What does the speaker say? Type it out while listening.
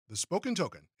The Spoken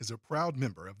Token is a proud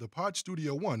member of the Pod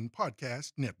Studio One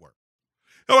podcast network.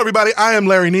 Hello, everybody. I am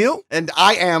Larry Neal. And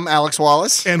I am Alex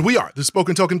Wallace. And we are the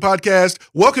Spoken Token podcast.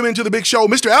 Welcome into the big show.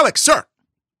 Mr. Alex, sir,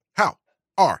 how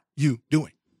are you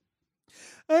doing?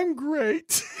 I'm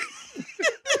great.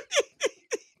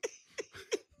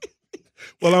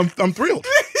 Well, I'm thrilled.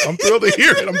 I'm thrilled to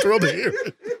hear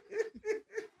it.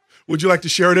 Would you like to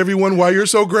share it, everyone, why you're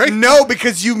so great? No,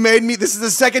 because you made me. This is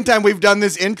the second time we've done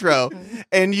this intro,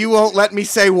 and you won't let me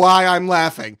say why I'm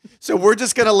laughing. So we're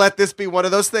just going to let this be one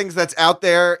of those things that's out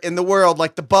there in the world,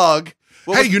 like the bug.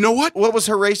 You know what? What was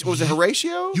Horatio? Was it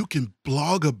Horatio? You can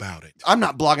blog about it. I'm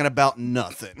not blogging about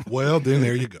nothing. Well, then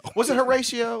there you go. Was it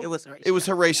Horatio? It was Horatio. It was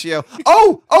Horatio.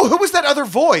 Oh, who was that other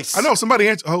voice? I know, somebody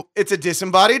answered. Oh, it's a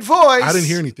disembodied voice. I didn't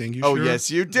hear anything. You sure? Yes,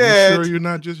 you did. You sure you're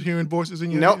not just hearing voices in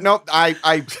your head? No.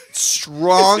 I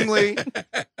strongly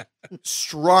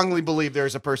believe there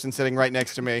is a person sitting right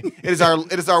next to me. It is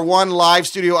our one live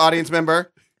studio audience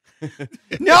member.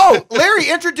 No, Larry,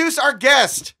 introduce our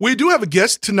guest. We do have a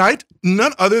guest tonight,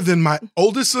 none other than my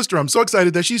oldest sister. I'm so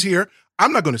excited that she's here.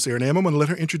 I'm not going to say her name. I'm going to let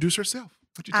her introduce herself.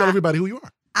 Why don't you tell everybody who you are?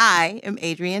 I am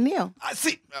Adrienne Neal.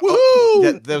 See,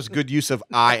 Woo! that was good use of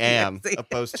I am,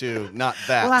 opposed to not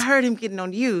that. Well, I heard him getting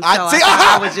on you. So I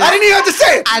didn't even have to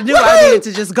say it. I knew I needed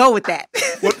to just go with that.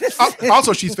 Well,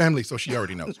 also, she's family, so she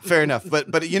already knows. Fair enough.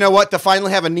 But you know what? To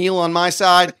finally have a Neil on my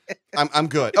side, I'm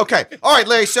good. Okay. All right,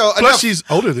 Larry. So plus, she's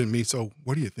older than me, so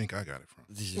where do you think I got it from?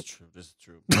 This is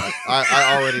true.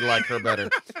 I already like her better.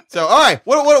 So, all right.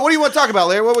 What do you want to talk about,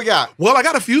 Larry? What we got? Well, I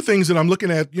got a few things that I'm looking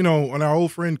at, on our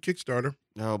old friend Kickstarter.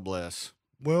 Oh, bless.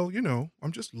 Well,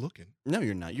 I'm just looking. No,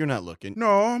 you're not. You're not looking.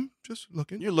 No, I'm just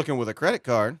looking. You're looking with a credit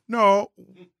card. No,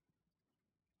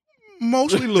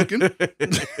 mostly looking.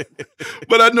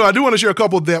 But I do want to share a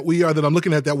couple that I'm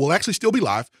looking at that will actually still be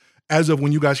live as of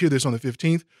when you guys hear this on the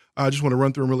 15th. I just want to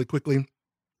run through them really quickly.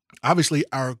 Obviously,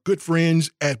 our good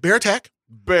friends at Bear Attack,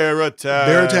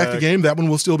 the game, that one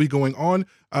will still be going on.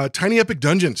 Tiny Epic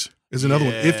Dungeons is another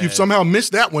one. If you've somehow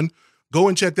missed that one, go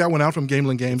and check that one out from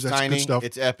Gameland Games. That's tiny, good stuff.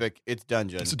 It's epic. It's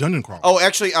dungeon. It's a dungeon crawl. Oh,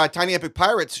 actually, Tiny Epic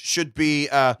Pirates should be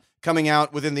coming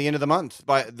out within the end of the month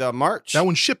by the March. That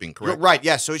one's shipping, correct? Right,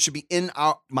 yeah. So it should be in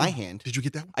my hand. Did you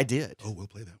get that one? I did. Oh, we'll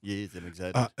play that one. Yes, I'm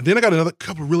excited. Then I got another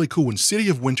couple really cool ones. City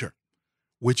of Winter,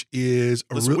 which is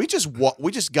we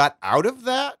just got out of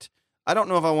that. I don't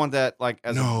know if I want that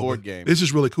as a board game. This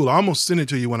is really cool. I almost sent it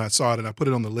to you when I saw it, and I put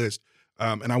it on the list,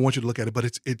 and I want you to look at it. But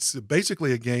it's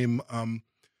basically a game.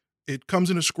 It comes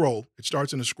in a scroll. It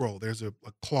starts in a scroll. There's a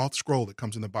cloth scroll that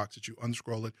comes in the box that you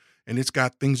unscroll it, and it's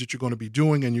got things that you're going to be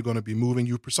doing and you're going to be moving.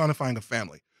 You're personifying a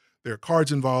family. There are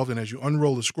cards involved, and as you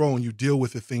unroll the scroll and you deal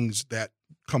with the things that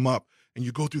come up, and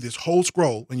you go through this whole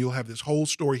scroll, and you'll have this whole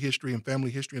story history and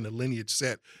family history and the lineage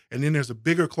set. And then there's a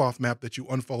bigger cloth map that you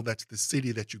unfold. That's the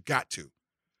city that you got to.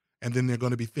 And then there are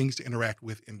going to be things to interact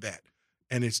with in that.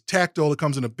 And it's tactile. It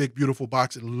comes in a big, beautiful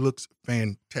box. It looks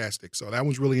fantastic. So that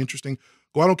one's really interesting.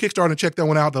 Go out on Kickstarter and check that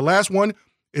one out. The last one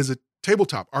is a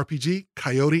tabletop RPG,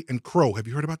 Coyote and Crow. Have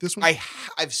you heard about this one?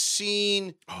 I've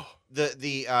seen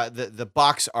the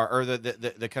box art or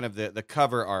the kind of the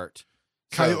cover art.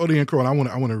 Coyote and Crow, and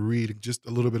I want to read just a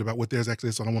little bit about what theirs actually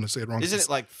is, so I don't want to say it wrong. Isn't it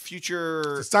like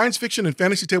future? It's a science fiction and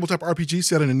fantasy tabletop RPG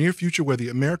set in a near future where the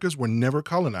Americas were never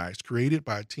colonized, created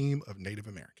by a team of Native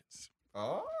Americans.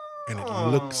 Oh. And it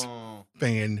looks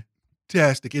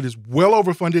fantastic. It is well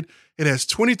overfunded. It has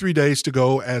 23 days to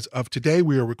go as of today.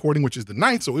 We are recording, which is the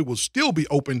 9th, so it will still be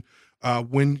open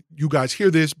when you guys hear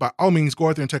this. By all means, go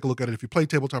out there and take a look at it. If you play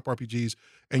tabletop RPGs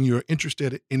and you're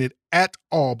interested in it at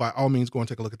all, by all means, go and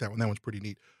take a look at that one. That one's pretty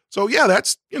neat. So yeah,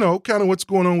 that's, kind of what's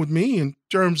going on with me in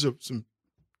terms of some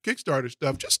Kickstarter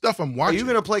stuff, just stuff I'm watching. Are you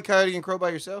going to play Coyote and Crow by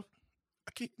yourself?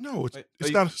 I can't. No,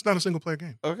 it's not a single player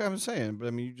game. Okay, I'm saying, but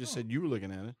I mean, you just said you were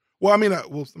looking at it. Well, I mean,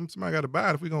 somebody got to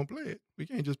buy it if we're going to play it. We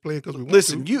can't just play it because we want to.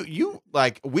 Listen, you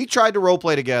we tried to role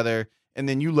play together, and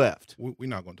then you left. We're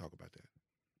not going to talk about that.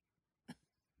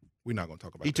 We're not going to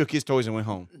talk about that. He took his toys and went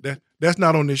home. That's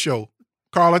not on this show.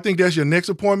 Carl, I think that's your next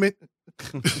appointment.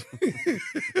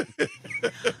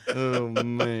 Oh,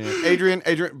 man. Adrienne,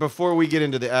 before we get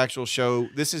into the actual show,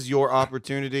 this is your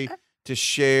opportunity to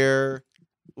share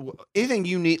anything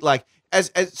you need,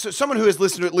 as someone who has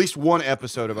listened to at least one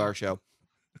episode of our show.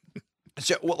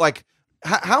 So,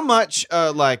 how much,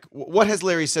 what has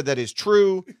Larry said that is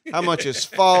true? How much is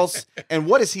false? And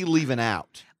what is he leaving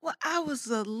out? Well, I was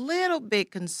a little bit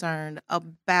concerned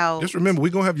about. Just remember, we're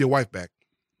going to have your wife back.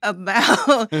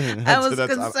 About, I was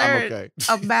concerned okay.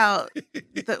 about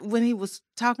when he was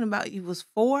talking about he was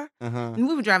 4. Uh-huh. And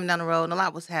we were driving down the road and a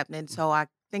lot was happening. So I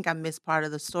think I missed part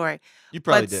of the story. You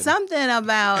probably But did. something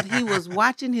about he was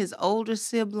watching his older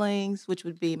siblings, which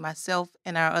would be myself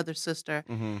and our other sister,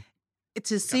 Mm-hmm.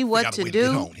 to see Gotta what figure out a to way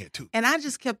get do. on here too. And I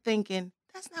just kept thinking,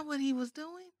 that's not what he was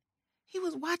doing. He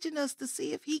was watching us to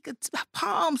see if he could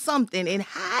palm something and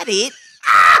hide it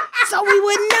so we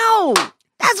wouldn't know.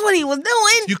 That's what he was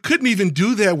doing. You couldn't even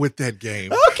do that with that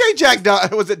game. Okay, Jack.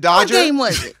 Was it What Dodger? game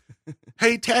was it?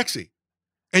 Hey Taxi.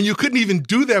 And you couldn't even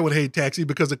do that with Hey Taxi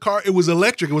because the car, it was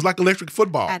electric. It was like electric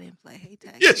football. I didn't play Hey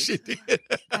Taxi. Yes, you did.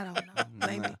 I don't know.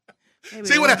 Maybe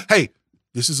See it what? was. Hey,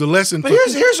 this is a lesson But for,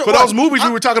 here's for those movies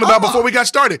we were talking about before we got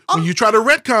started. When you try to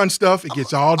retcon stuff, it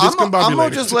gets all discombobulated. I'm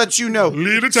gonna just let you know.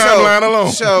 Leave the timeline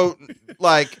alone. So,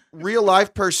 like, real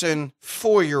life person,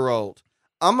 4-year-old.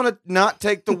 I'm gonna not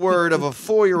take the word of a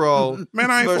 4-year-old. Man,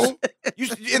 I ain't fool.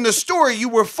 In the story, you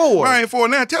were 4. I ain't for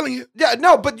now telling you. Yeah,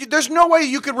 no, but there's no way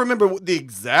you could remember the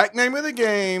exact name of the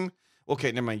game.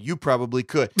 Okay, never mind. You probably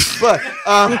could, but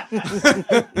I'm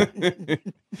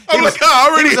like, I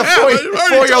already he was a have. I already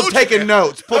 4-year-old told you taking that.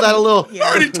 notes. Pull out a little. I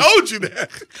already told you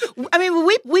that. I mean,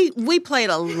 we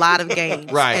played a lot of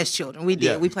games Right. as children. We did.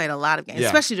 Yeah. We played a lot of games, Yeah.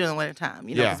 especially during the winter time.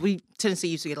 You know, Yeah. because Tennessee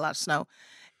used to get a lot of snow,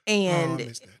 Oh, and I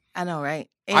missed that. I know, right?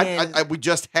 And We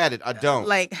just had it. I don't.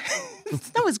 like,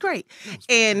 snow is great,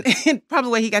 and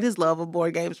probably where he got his love of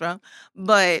board games from.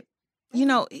 But you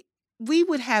know, we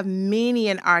would have many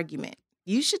an argument.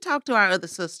 You should talk to our other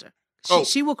sister.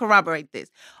 She will corroborate this.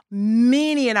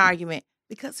 Many an argument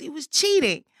because he was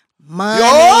cheating.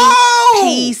 Money,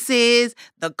 pieces,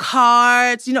 the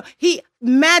cards. You know, he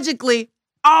magically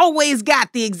always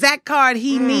got the exact card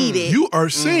he needed. You are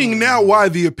seeing now why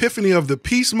the epiphany of the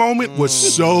peace moment was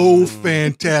so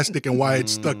fantastic and why it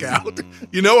stuck out.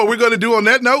 You know what we're going to do on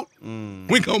that note?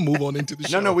 We're going to move on into the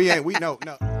show. No, we ain't. No.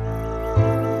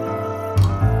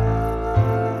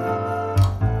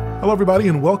 Hello, everybody,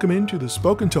 and welcome into the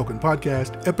Spoken Token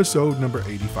Podcast, episode number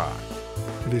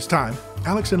 85. At this time,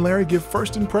 Alex and Larry give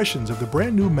first impressions of the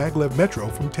brand new Maglev Metro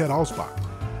from Ted Alspach.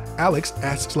 Alex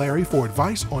asks Larry for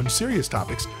advice on serious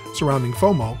topics surrounding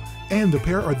FOMO, and the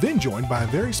pair are then joined by a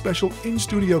very special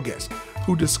in-studio guest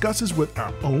who discusses with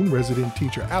our own resident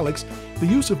teacher, Alex, the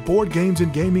use of board games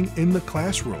and gaming in the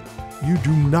classroom. You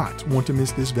do not want to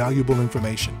miss this valuable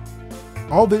information.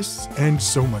 All this and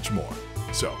so much more.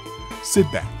 So, sit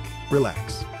back,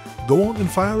 relax, go on and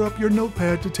fire up your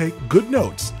notepad to take good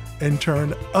notes and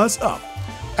turn us up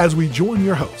as we join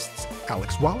your hosts,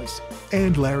 Alex Wallace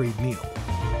and Larry Neal.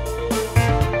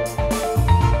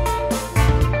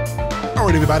 All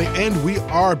right, everybody, and we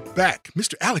are back.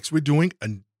 Mr. Alex, we're doing a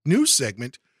new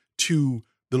segment to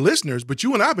the listeners, but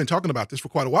you and I have been talking about this for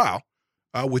quite a while,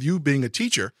 with you being a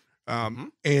teacher.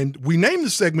 And we named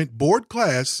the segment Board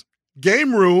Class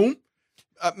Game Room.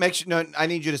 Make sure. No, I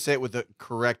need you to say it with the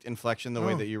correct inflection, the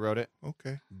way that you wrote it.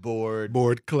 Okay.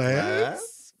 Board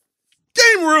Class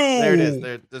Game Room. There it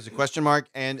is. There's a question mark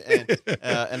and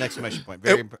an exclamation point.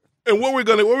 Very important. And what we're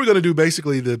gonna do,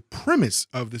 basically, the premise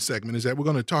of this segment is that we're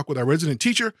gonna talk with our resident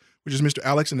teacher, which is Mr.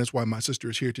 Alex, and that's why my sister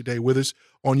is here today with us,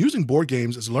 on using board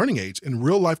games as learning aids in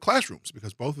real life classrooms,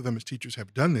 because both of them as teachers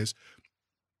have done this.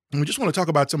 And we just want to talk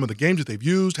about some of the games that they've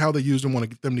used, how they use them, want to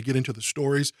get them to get into the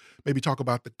stories, maybe talk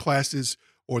about the classes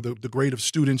or the grade of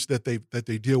students that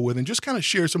they deal with, and just kind of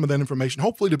share some of that information,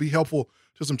 hopefully to be helpful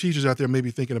to some teachers out there maybe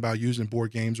thinking about using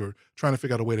board games or trying to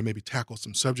figure out a way to maybe tackle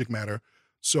some subject matter.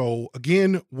 So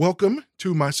again, welcome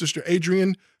to my sister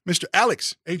Adrienne, Mr.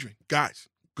 Alex. Adrienne, guys,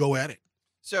 go at it.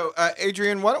 So,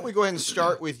 Adrienne, why don't we go ahead and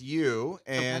start with you,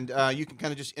 and you can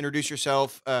kind of just introduce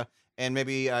yourself and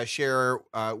maybe share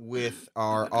with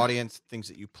our audience things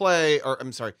that you play, or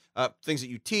I'm sorry, things that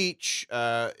you teach,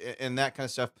 and that kind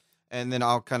of stuff. And then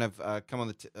I'll kind of come on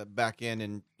the back end,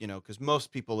 and because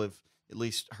most people have at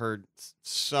least heard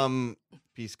some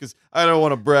piece. Because I don't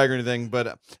want to brag or anything,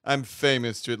 but I'm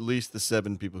famous to at least the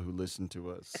 7 people who listen to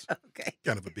us. Okay.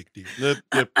 Kind of a big deal.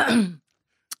 Yep.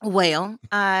 Well,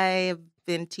 I've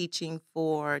been teaching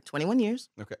for 21 years.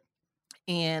 Okay.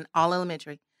 And all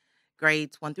elementary,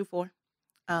 grades 1 through 4.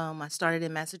 I started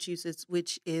in Massachusetts,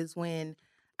 which is when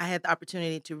I had the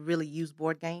opportunity to really use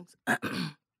board games.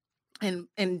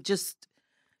 And just,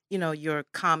 your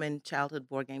common childhood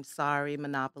board games, Sorry,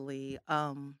 Monopoly.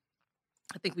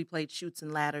 I think we played Chutes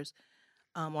and Ladders,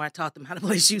 or I taught them how to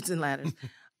play Chutes and Ladders.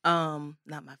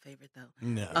 Not my favorite, though.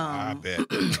 No, I bet.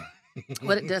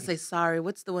 What it does say, Sorry,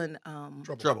 what's the one?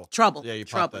 Trouble. Yeah, Yeah, you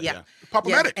Trouble, popped that, yeah.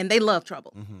 Problematic. Yeah, and they love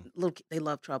Trouble. Mm-hmm. They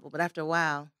love Trouble. But after a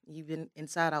while, you've been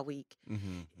inside all week.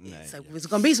 Mm-hmm. It's like, there's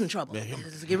going to be some trouble. Yeah.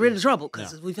 Let's get rid of the trouble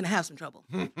because we're going to have some trouble.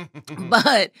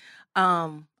 But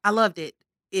I loved it.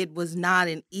 It was not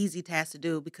an easy task to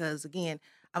do because, again,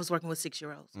 I was working with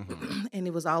 6-year-olds, Mhm. and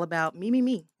it was all about me, me,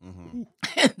 me. Mhm.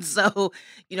 And so,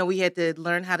 we had to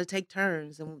learn how to take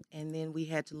turns, and then we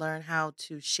had to learn how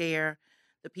to share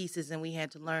the pieces, and we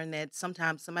had to learn that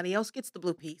sometimes somebody else gets the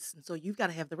blue piece, and so you've got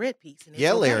to have the red piece, and it's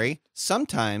Yeah, okay. Larry.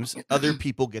 Sometimes other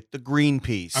people get the green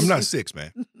piece. I'm not 6,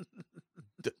 man.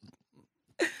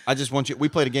 I just want you. We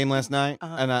played a game last night,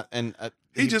 Uh-huh. and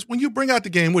When you bring out the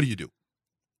game, what do?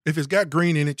 If it's got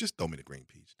green in it, just throw me the green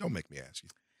piece. Don't make me ask you.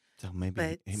 So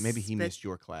maybe he missed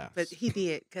your class. But he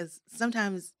did, because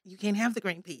sometimes you can't have the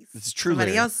green piece. This is true.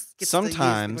 Somebody Larry. else gets to use the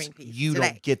Sometimes green piece. you today.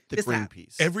 don't get the This green time.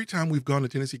 piece. Every time we've gone to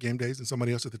Tennessee game days and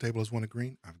somebody else at the table has won a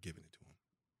green, I've given it to him.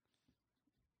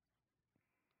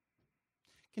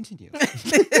 Continue.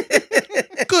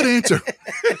 Good answer.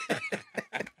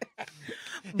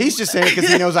 He's just saying it because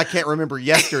he knows I can't remember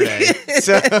yesterday.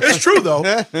 So. It's true, though.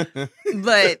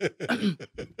 But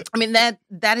I mean, that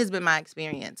has been my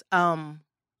experience.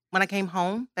 When I came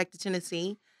home back to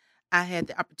Tennessee, I had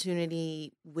the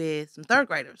opportunity with some third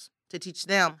graders to teach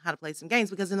them how to play some games,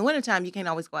 because in the wintertime, you can't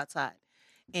always go outside.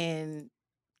 And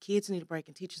kids need a break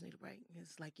and teachers need a break.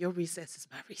 It's like, your recess is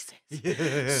my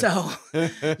recess. So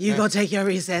you go take your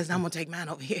recess and I'm going to take mine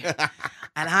over here.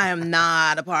 And I am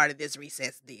not a part of this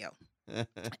recess deal.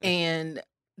 And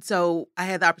so I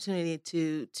had the opportunity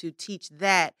to teach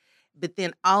that, but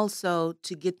then also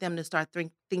to get them to start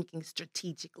thinking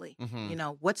strategically.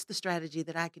 Mhm. What's the strategy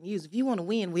that I can use? If you want to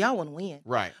win, we all want to win.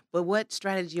 Right. But what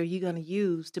strategy are you going to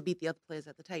use to beat the other players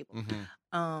at the table?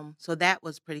 Mhm. So that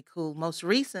was pretty cool. Most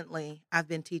recently, I've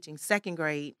been teaching second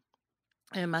grade,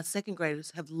 and my second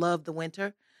graders have loved the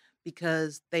winter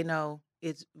because they know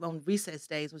it's on recess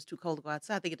days when it's too cold to go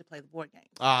outside, they get to play the board game.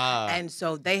 And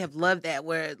so they have loved that,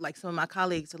 where like some of my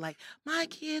colleagues are like, my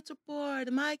kids are bored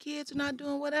and my kids are not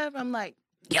doing whatever. I'm like,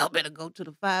 y'all better go to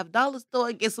the $5 store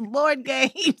and get some board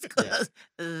games because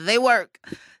they work.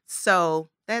 So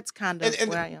that's kind of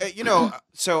where I am.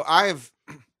 So I've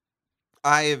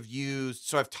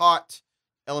taught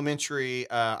elementary.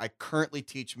 I currently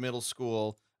teach middle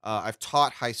school. I've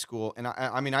taught high school, and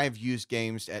I mean, I have used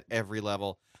games at every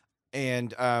level.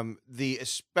 And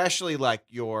especially like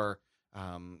your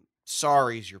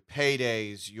sorries, your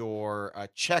paydays, your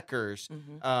checkers,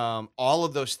 all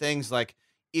of those things. Like,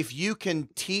 if you can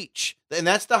teach, and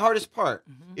that's the hardest part.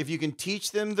 If you can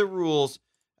teach them the rules,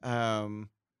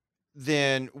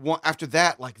 then after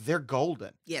that, like, they're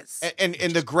golden. Yes. And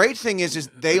the great thing is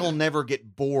they'll never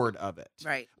get bored of it.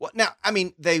 Right. Well, now, I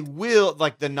mean, they will,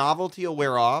 like, the novelty will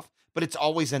wear off, but it's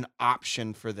always an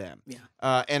option for them. Yeah.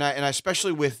 And I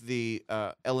especially with the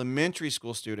elementary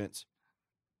school students,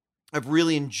 I've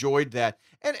really enjoyed that.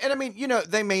 And I mean,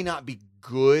 they may not be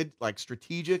good, like,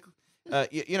 strategic,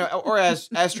 or as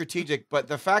strategic, but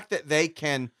the fact that they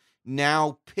can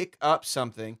now pick up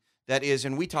something that is,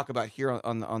 and we talk about here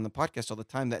on the podcast all the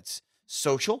time, that's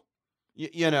social,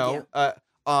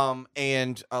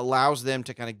 and allows them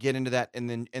to kind of get into that and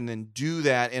then do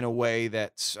that in a way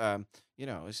that's, I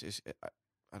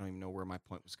don't even know where my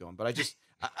point was going, but I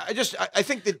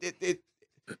think that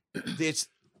it's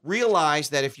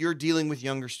realized that if you're dealing with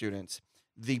younger students,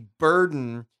 the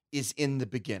burden is in the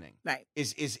beginning. Right.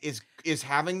 Is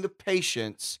having the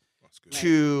patience That's good.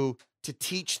 to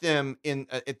teach them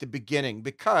at the beginning,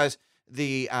 because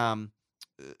the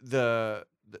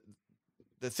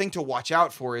thing to watch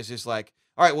out for is like,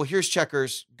 all right, well, here's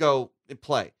checkers, go and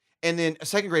play. And then a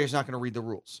second grader is not going to read the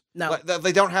rules. No.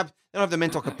 They don't have the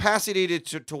mental capacity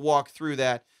to walk through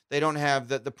that. They don't have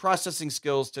the processing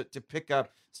skills to pick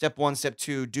up step 1, step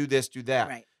 2, do this, do that.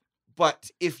 Right.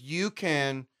 But if you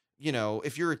can,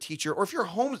 if you're a teacher, or if you're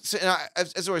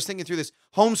as I was thinking through this,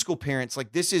 homeschool parents,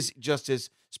 like, this is just as,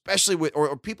 especially with,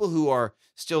 or people who are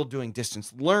still doing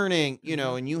distance learning,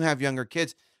 and you have younger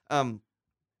kids,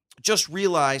 just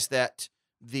realize that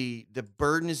the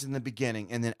burden is in the beginning,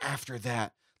 and then after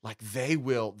that, like,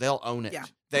 they'll own it. Yeah.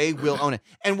 They will own it.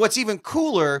 And what's even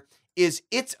cooler is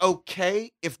it's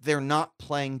okay if they're not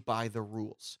playing by the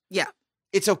rules. Yeah.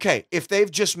 It's okay if they've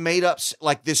just made up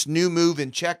like this new move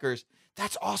in checkers.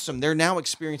 That's awesome. They're now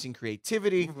experiencing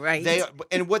creativity. Right.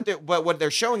 What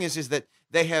they're showing is that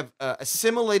they have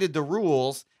assimilated the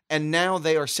rules, and now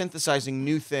they are synthesizing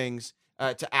new things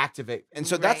to activate. And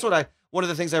so that's one of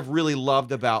the things I've really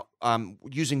loved about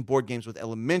using board games with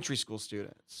elementary school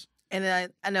students. And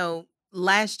I know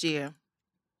last year,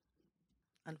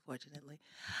 unfortunately,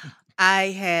 I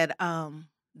had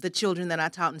the children that I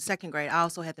taught in second grade. I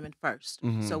also had them in first.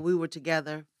 Mhm. So we were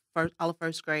together all of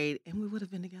first grade, and we would have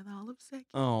been together all of second.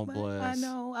 Oh, But bless. I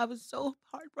know, I was so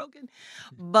heartbroken.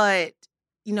 But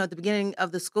at the beginning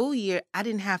of the school year, I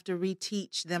didn't have to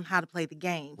reteach them how to play the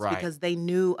games Right. because they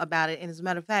knew about it. And as a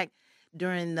matter of fact,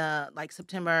 during the like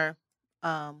September,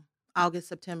 August,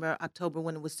 September, October,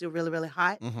 when it was still really, really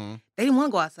hot. Mm-hmm. They didn't want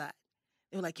to go outside.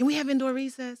 They were like, "Can we have indoor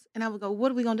recess?" And I would go,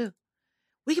 "What are we gonna do?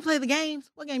 We can play the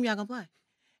games. What game y'all gonna play?"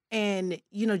 And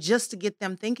just to get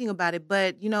them thinking about it.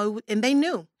 But and they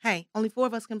knew, hey, only 4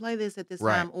 of us can play this at this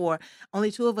Right. time, or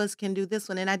only 2 of us can do this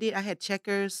one. And I had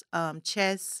checkers,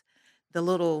 chess, the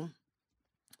little.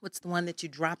 What's the one that you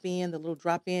drop in? The little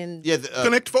drop in. Yeah.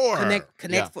 Connect 4. Connect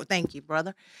Yeah. 4. Thank you,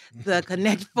 brother. The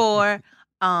Connect 4.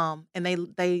 And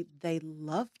they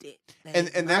loved it. And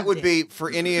that loved would it. be for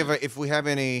any of if we have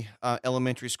any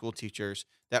elementary school teachers,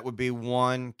 that would be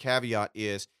one caveat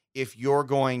is if you're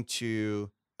going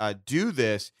to do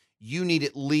this, you need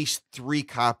at least 3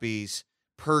 copies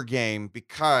per game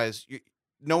because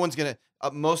no one's gonna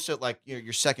most of like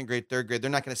your second grade, third grade,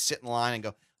 they're not gonna sit in line and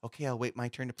go, okay, I'll wait my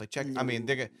turn to play check. I mean,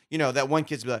 they're gonna, that one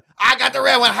kid's be like, I got the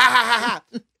red one, ha ha ha ha.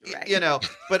 Right.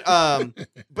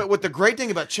 But what the great thing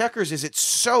about checkers is it's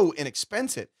so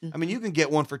inexpensive. I mean, you can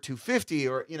get one for $250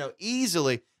 or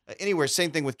easily anywhere. Same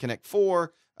thing with Connect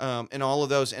 4 and all of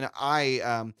those. And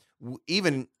I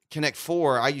even Connect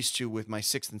 4, I used to with my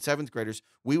 6th and 7th graders,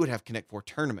 we would have Connect 4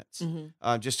 tournaments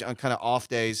just on kind of off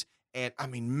days. And I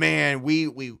mean, man, we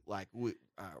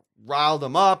riled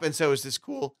them up, and so it was this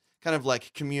cool kind of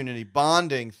like community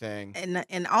bonding thing.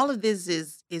 And all of this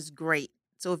is great.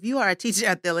 So if you are a teacher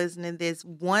out there listening to this,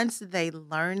 once they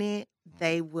learn it,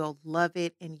 they will love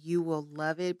it and you will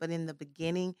love it. But in the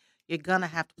beginning, you're going to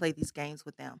have to play these games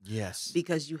with them. Yes.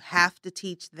 Because you have to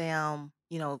teach them,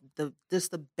 just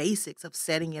the basics of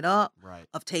setting it up, Right.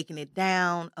 of taking it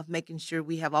down, of making sure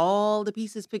we have all the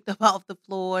pieces picked up off the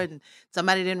floor and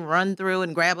somebody didn't run through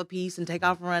and grab a piece and take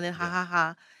off running, ha, ha,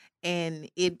 ha. And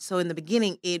so in the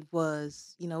beginning, it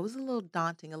was, it was a little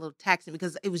daunting, a little taxing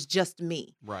because it was just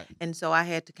me. Right. And so I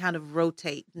had to kind of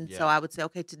rotate. And so I would say,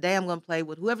 okay, today I'm going to play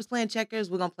with whoever's playing checkers,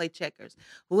 we're going to play checkers.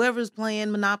 Whoever's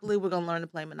playing Monopoly, we're going to learn to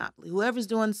play Monopoly. Whoever's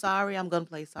doing Sorry, I'm going to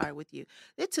play Sorry with you.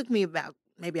 It took me about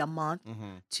maybe a month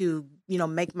to,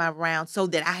 make my round so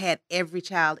that I had every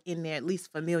child in there at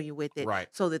least familiar with it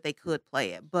so that they could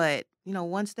play it. But,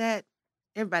 once that,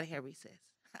 everybody had recess.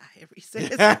 I had recess.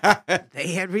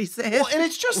 They had recess. Well, and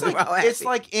it's just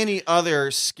like any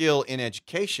other skill in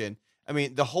education. I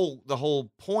mean, the whole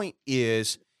point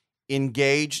is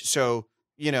engage. So,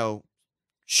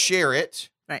 share it,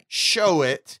 right? Show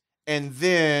it, and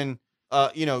then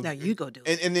now you go do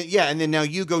it. And then now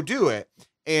you go do it.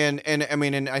 And I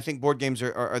mean, and I think board games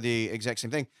are the exact same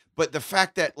thing. But the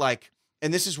fact that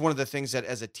and this is one of the things that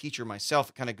as a teacher myself,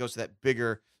 it kind of goes to that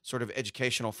bigger sort of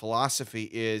educational philosophy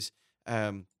is.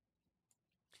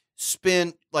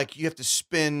 You have to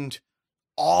spend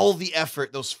all the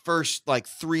effort those first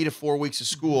 3 to 4 weeks of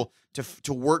school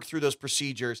to work through those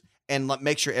procedures and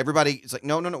make sure everybody is like,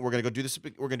 no, we're gonna go do this.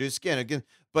 We're gonna do this again.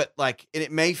 But and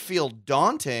it may feel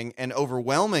daunting and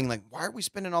overwhelming. Like, why are we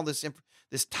spending all this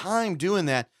time doing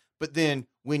that? But then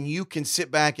when you can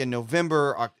sit back in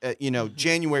November,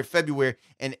 January, February,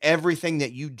 and everything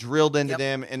that you drilled into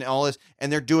them and all this,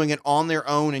 and they're doing it on their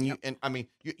own, and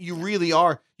you really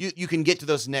are, you can get to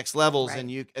those next levels,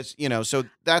 and so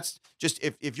that's just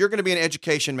if you're going to be an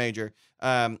education major,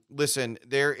 listen,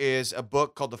 there is a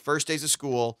book called The First Days of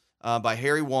School by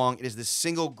Harry Wong. It is the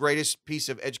single greatest piece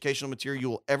of educational material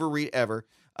you will ever read ever.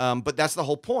 But that's the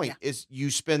whole point is you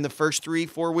spend the first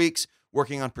 3-4 weeks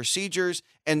working on procedures.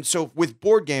 And so with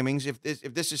board gamings,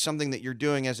 if this is something that you're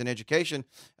doing as an education,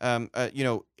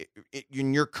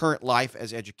 in your current life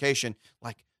as education,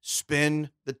 spend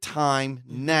the time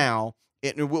now.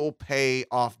 It will pay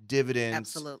off dividends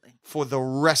Absolutely. For the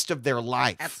rest of their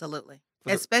life. Absolutely.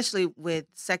 Especially with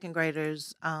second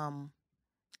graders.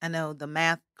 I know the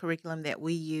math curriculum that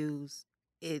we use,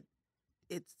 it's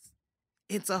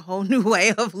a whole new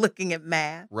way of looking at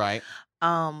math. Right.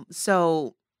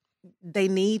 So they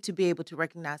need to be able to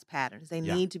recognize patterns. They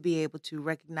need to be able to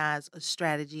recognize a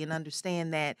strategy and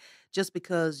understand that just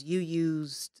because you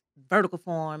used vertical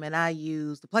form and I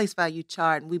used the place value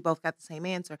chart and we both got the same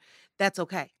answer, that's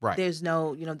okay. Right. There's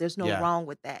no wrong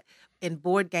with that. And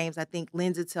board games, I think,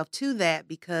 lends itself to that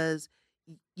because,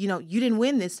 you didn't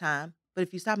win this time. But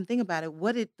if you stop and think about it,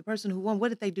 what did the person who won, what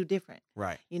did they do different?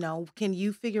 Right. Can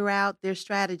you figure out their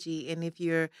strategy? And if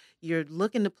you're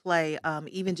looking to play,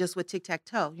 even just with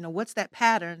tic-tac-toe, what's that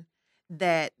pattern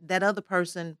that other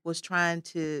person was trying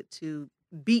to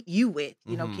beat you with?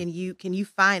 Can you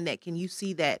find that? Can you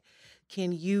see that?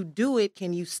 Can you do it?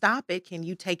 Can you stop it? Can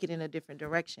you take it in a different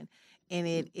direction? And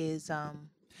it is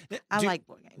I like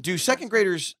board games. Do second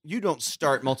graders, you don't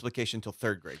start multiplication until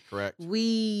third grade, correct?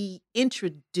 We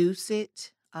introduce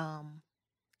it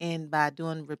and by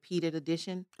doing repeated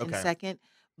addition in second,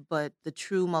 but the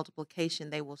true multiplication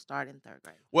they will start in 3rd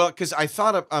grade. Well, because I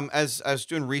thought of as I was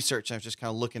doing research, I was just kind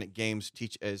of looking at games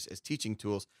as teaching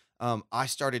tools. I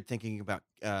started thinking about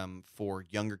for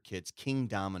younger kids,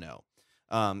 Kingdomino.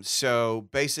 So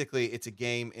basically, it's a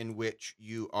game in which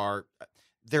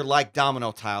they're like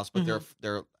domino tiles, but they're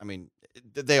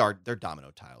they're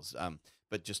domino tiles,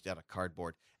 but just out of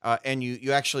cardboard. And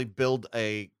you actually build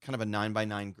a kind of a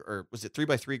 9x9, or was it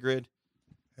 3x3 grid?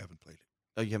 Haven't played it.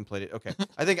 Oh, you haven't played it? Okay.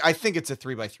 I think it's a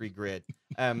 3x3 grid.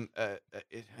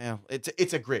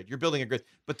 It's a grid. You're building a grid,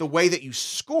 but the way that you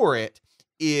score it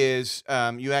is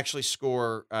you actually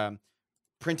score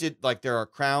printed, like there are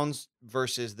crowns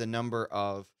versus the number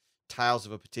of tiles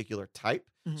of a particular type.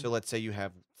 So let's say you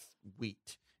have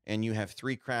wheat and you have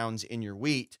 3 crowns in your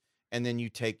wheat, and then you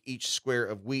take each square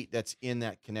of wheat that's in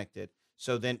that connected.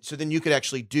 So then you could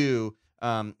actually do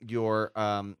your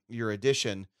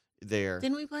addition there.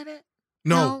 Didn't we play that?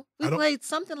 No, we played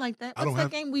something like that. What's that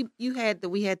game you had that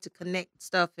we had to connect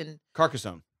stuff and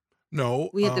Carcassonne. No,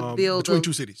 we had to build Between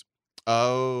Two Cities.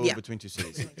 Oh, Yeah. Between Two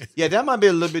Cities. Yeah, that might be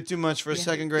a little bit too much for a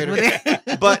second grader.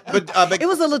 But it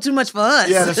was a little too much for us.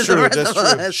 Yeah, that's the true. rest That's of true.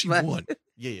 us, She but- won.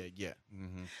 Yeah.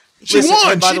 Mm-hmm. She Listen,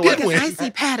 won. and by She the way- did win. I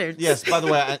see patterns. Yes. By the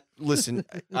way, listen.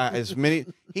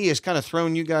 He has kind of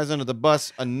thrown you guys under the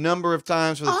bus a number of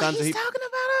times for the times that he's he. talking about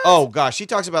us. Oh gosh, he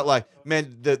talks about like,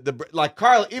 man, the like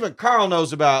Carl. Even Carl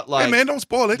knows about like. Hey man, don't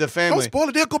spoil it. the family. Don't spoil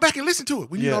it. They'll go back and listen to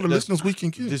it. We need Yeah, all the that's- listeners we can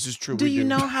get. This is true. Do we you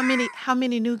know how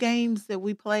many new games that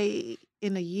we play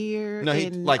in a year No, he-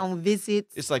 and like- on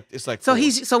visits? It's like. So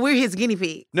four. we're his guinea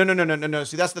pig. No.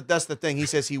 See, that's the thing. He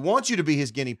says he wants you to be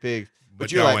his guinea pig,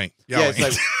 But you're y'all like, ain't. Y'all yeah, it's ain't.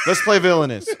 like, let's play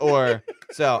villainous. Or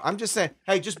so I'm just saying,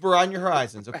 hey, just broaden your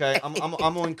horizons, okay? I'm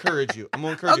gonna encourage you. I'm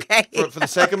gonna encourage Okay. you for the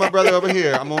sake of my brother over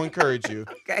here. I'm gonna encourage you.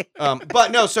 Okay.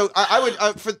 But no, so I would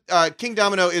for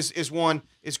Kingdomino is one.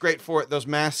 It's great for those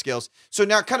math skills. So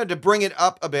now, kind of to bring it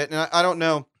up a bit, and I don't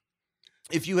know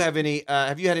if you have any.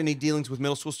 Have you had any dealings with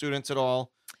middle school students at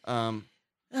all?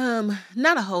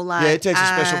 Not a whole lot. Yeah, it takes a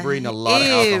special breed and a lot of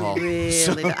alcohol. Really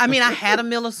So- does. I mean, I had a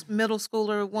middle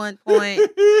schooler at one point,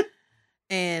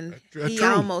 and That's he true.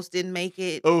 almost didn't make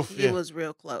it. Oof, He yeah. was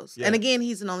real close. Yeah. And again,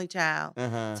 he's an only child,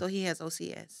 Uh-huh. so he has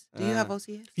OCS. Do you have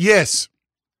OCS? Yes.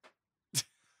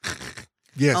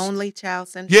 Yes. Only child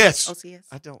centered. Yes. OCS.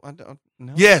 I don't know.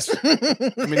 Yes.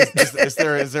 I mean, is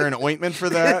there an ointment for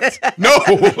that? No.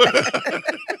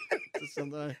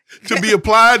 Something- To be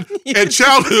applied at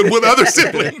childhood with other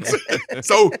siblings.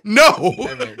 So no.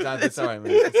 Hey, man, that's all right,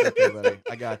 man. It's okay, buddy.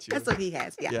 I got you. That's what he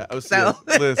has. Yeah. Yeah. Oh, So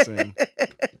listen.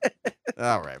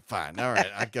 All right, fine. All right,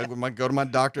 I go to my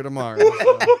doctor tomorrow.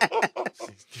 So.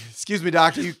 Excuse me,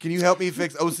 doctor. Can you help me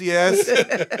fix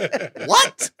OCS?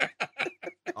 What?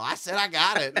 Oh, I said I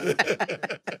got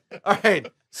it. All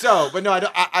right. So, but no,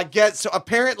 I get. So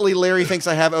apparently, Larry thinks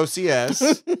I have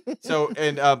OCS. So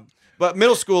but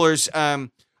middle schoolers,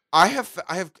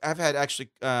 I've had actually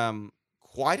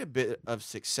quite a bit of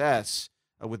success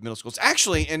with middle schools.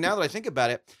 Actually, and now that I think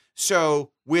about it, so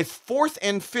with 4th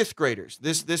and 5th graders,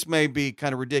 this may be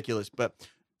kind of ridiculous, but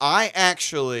I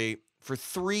actually for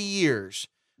 3 years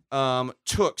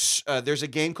took. There's a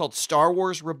game called Star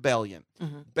Wars Rebellion.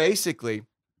 Mhm. Basically,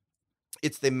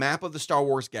 it's the map of the Star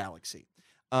Wars galaxy.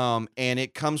 And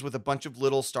it comes with a bunch of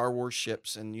little Star Wars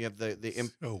ships, and you have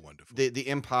So wonderful. the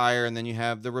Empire, and then you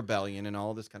have the Rebellion, and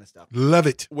all this kind of stuff. Love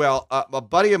it. Well, a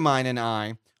buddy of mine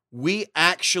and we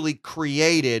actually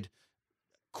created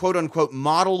 "quote unquote"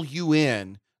 Model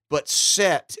UN, but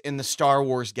set in the Star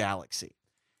Wars galaxy.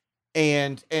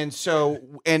 And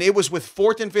it was with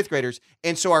 4th and 5th graders.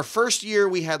 And so our first year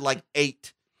we had like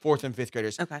 8 4th and 5th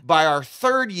graders. Okay. By our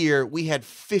 3rd year we had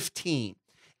 15.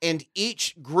 And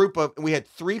each group we had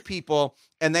 3 people,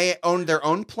 and they owned their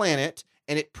own planet,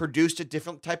 and it produced a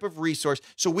different type of resource.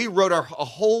 So we wrote a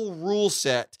whole rule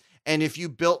set, and if you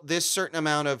built this certain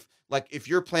amount of, like, if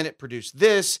your planet produced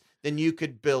this, then you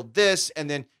could build this,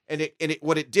 and then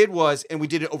what it did was, and we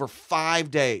did it over 5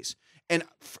 days, and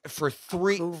for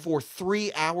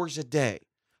 3 hours a day,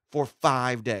 for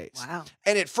 5 days. Wow.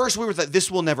 And at first we were like,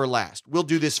 this will never last. We'll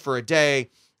do this for a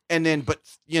day, and then, but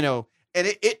you know. And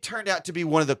it turned out to be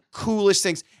one of the coolest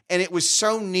things, and it was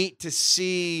so neat to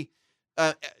see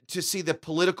the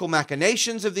political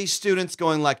machinations of these students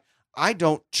going like, I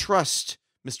don't trust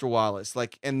Mr. Wallace.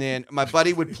 Like, and then my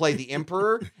buddy would play the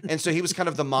Emperor, and so he was kind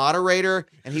of the moderator,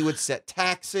 and he would set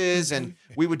taxes, and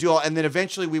we would do all, and then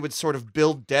eventually we would sort of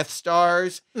build Death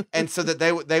Stars, and so that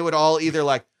they would all either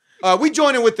like. We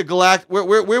join in with the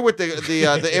We're with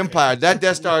the Empire. That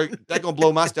Death Star, that gonna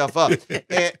blow my stuff up.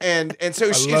 And so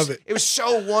it was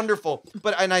so wonderful.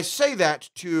 And I say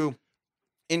that to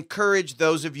encourage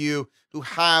those of you who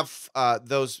have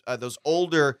those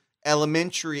older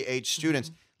elementary age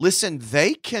students, listen,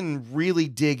 they can really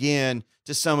dig in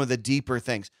to some of the deeper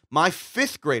things. My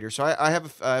fifth grader, so I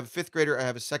have a fifth grader, I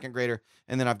have a second grader,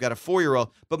 and then I've got a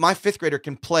 4-year-old. But my fifth grader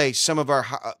can play some of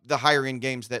the higher end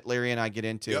games that Larry and I get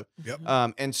into. Yep.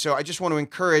 And so I just want to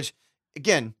encourage.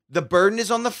 Again, the burden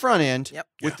is on the front end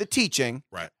with the teaching,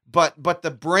 right? But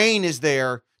the brain is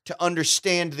there to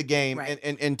understand the game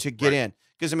and to get in.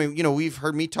 Because, I mean, we've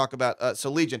heard me talk about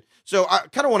Legion. So I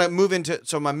kind of want to move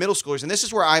into my middle schoolers. And this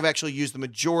is where I've actually used the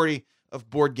majority of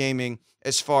board gaming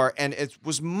and it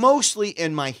was mostly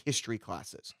in my history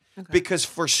classes. Okay. Because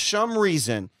for some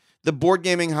reason, the board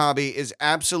gaming hobby is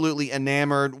absolutely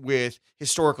enamored with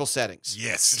historical settings.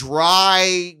 Yes.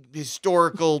 Dry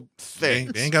historical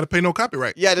things. They ain't got to pay no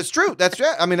copyright. Yeah, that's true. That's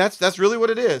right. I mean, that's really what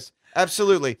it is.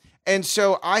 Absolutely. And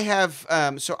so I have,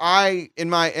 in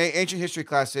my ancient history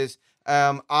classes,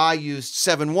 I used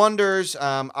Seven Wonders.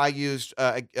 I used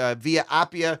Via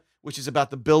Appia, which is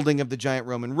about the building of the giant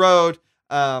Roman road.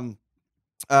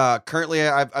 Currently,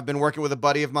 I've been working with a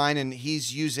buddy of mine, and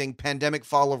he's using Pandemic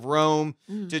Fall of Rome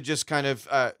to just kind of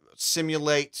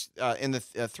simulate in the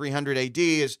 300 AD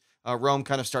as Rome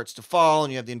kind of starts to fall,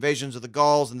 and you have the invasions of the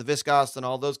Gauls and the Visigoths and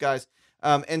all those guys.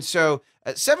 And so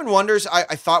Seven Wonders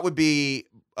I thought would be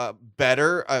a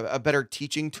better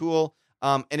teaching tool.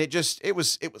 And it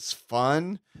was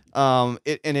fun.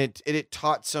 It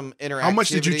taught some interactivity. How much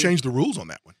did you change the rules on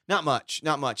that one? Not much.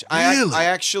 Really? I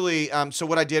actually, so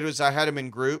what I did was I had them in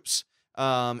groups.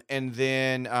 And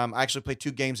then I actually played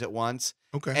 2 games at once.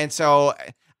 Okay. And so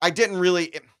I didn't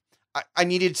really, I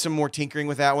needed some more tinkering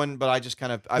with that one, but I just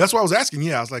kind of. That's why I was asking.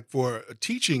 Yeah, I was like, for a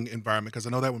teaching environment, because I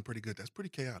know that one pretty good. That's pretty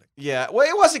chaotic. Yeah, well,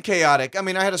 it wasn't chaotic. I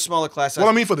mean, I had a smaller class. Well,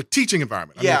 I mean, for the teaching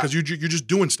environment. Because you're just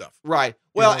doing stuff. Right.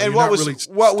 Well, and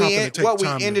what we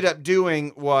ended to... up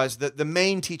doing was the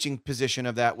main teaching position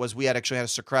of that was we actually had a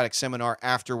Socratic seminar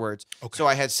afterwards. Okay. So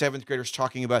I had 7th graders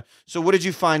talking about, so what did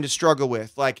you find to struggle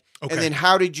with? And then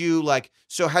how did you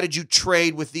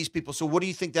trade with these people? So what do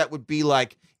you think that would be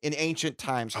like in ancient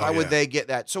times? How would they get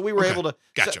that? So we were able to,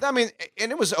 gotcha. So, I mean,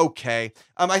 and it was okay.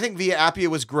 I think Via Appia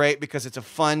was great because it's a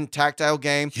fun tactile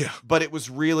game. Yeah. But it was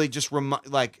really just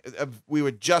we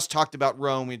had just talked about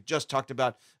Rome. We had just talked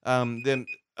about them.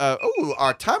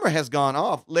 Our timer has gone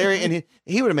off, Larry, and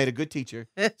he would have made a good teacher.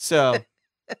 So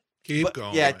keep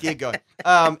going. Yeah, keep going.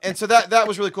 And so that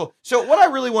was really cool. So what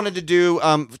I really wanted to do,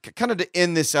 kind of to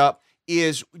end this up,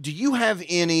 is do you have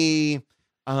any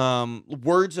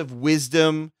words of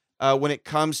wisdom when it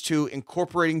comes to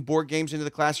incorporating board games into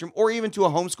the classroom, or even to a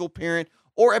homeschool parent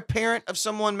or a parent of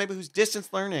someone maybe who's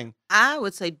distance learning? I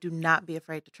would say do not be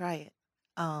afraid to try it.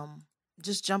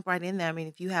 Just jump right in there. I mean,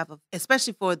 if you have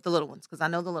especially for the little ones, because I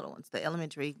know the little ones, the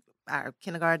elementary, our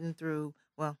kindergarten through,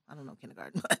 well, I don't know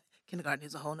kindergarten, but kindergarten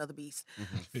is a whole nother beast.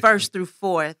 Mm-hmm. 1st through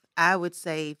 4th, I would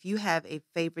say if you have a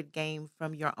favorite game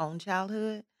from your own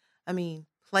childhood, I mean,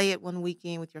 play it one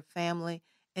weekend with your family,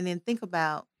 and then think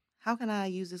about, how can I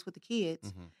use this with the kids?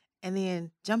 Mm-hmm. And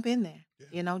then jump in there,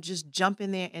 just jump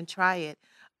in there and try it.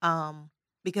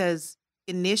 Because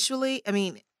initially, I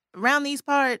mean, around these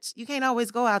parts, you can't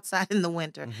always go outside in the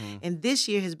winter. Mm-hmm. And this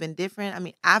year has been different. I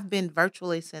mean, I've been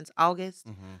virtually since August.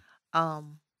 Mm-hmm.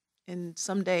 And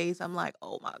some days I'm like,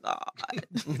 oh my God,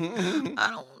 I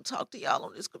don't want to talk to y'all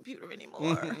on this computer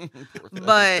anymore.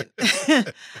 but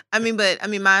I mean,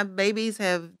 my babies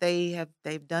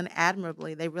they've done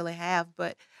admirably. They really have.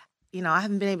 But, I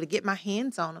haven't been able to get my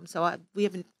hands on them. So we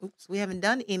haven't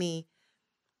done any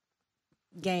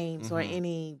games mm-hmm. or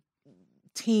any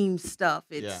team stuff.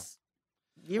 It's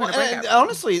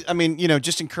honestly, I mean,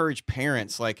 just encourage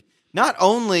parents. Like, not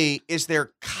only is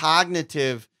there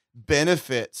cognitive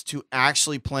benefits to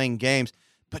actually playing games,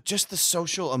 but just the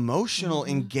social emotional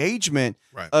mm-hmm. engagement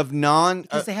of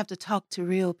because they have to talk to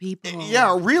real people.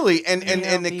 Yeah, really, and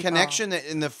the people. Connection that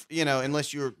in the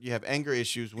unless you have anger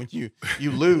issues when you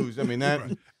lose. I mean that,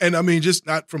 right. And I mean just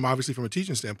not from obviously from a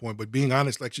teaching standpoint, but being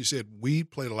honest, like she said, we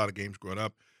played a lot of games growing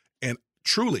up, and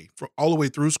truly from all the way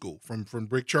through school, from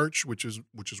Brick Church, which is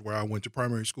where I went to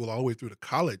primary school, all the way through to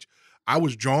college, I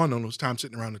was drawn on those times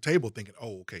sitting around the table thinking,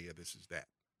 oh, okay, yeah, this is that.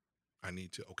 I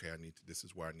need to, this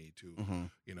is where I need to,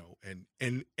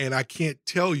 mm-hmm. And I can't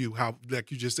tell you how, like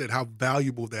you just said, how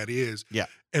valuable that is. Yeah.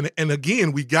 And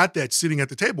again, we got that sitting at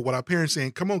the table with our parents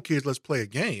saying, come on, kids, let's play a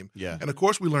game. Yeah. And of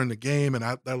course we learned the game, and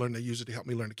I learned to use it to help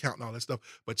me learn to count and all that stuff.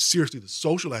 But seriously, the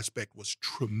social aspect was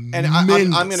tremendous.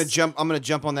 And I'm going to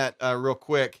jump on that real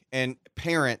quick. And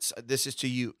parents, this is to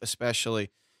you especially,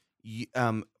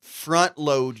 front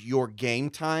load your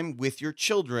game time with your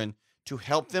children to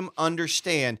help them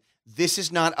understand this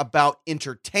is not about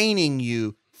entertaining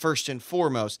you first and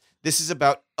foremost. This is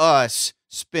about us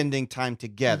spending time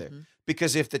together. Mhm.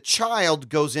 Because if the child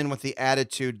goes in with the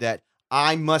attitude that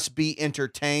I must be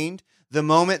entertained, the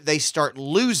moment they start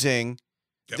losing,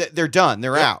 they're done.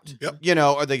 They're out. Yep. You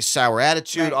know, or they sour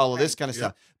attitude, Right, all of this right. kind of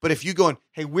stuff. But if you go in,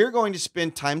 hey, we're going to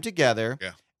spend time together,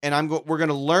 and we're going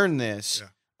to learn this.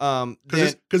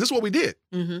 Because this is what we did.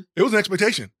 Mm-hmm. It was an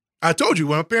expectation. I told you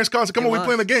when my parents called and said, "Come on, we're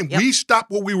playing the game." Yep. We stopped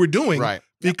what we were doing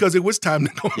because it was time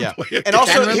to go and play it. And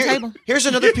also, Dining room table. here's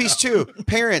another piece too.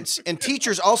 Parents and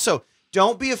teachers also,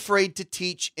 don't be afraid to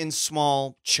teach in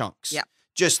small chunks. Yep.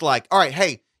 Just like, all right,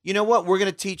 hey, you know what? We're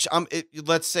going to teach.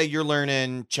 Let's say you're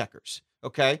learning checkers.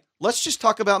 Okay. Let's just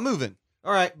talk about moving.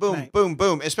 All right. Boom, Right. boom,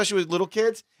 boom. Especially with little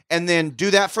kids. And then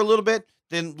do that for a little bit.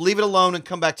 Then leave it alone and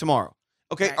come back tomorrow.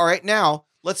 Okay. Right. All right. Now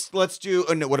let's do.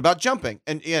 No, what about jumping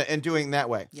and doing that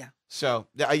way? Yeah. So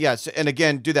yes, and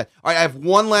again, do that. All right. I have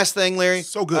one last thing, Larry.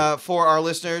 So good. For our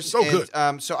listeners. So good.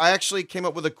 So I actually came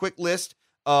up with a quick list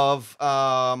of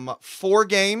 4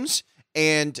 games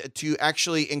and to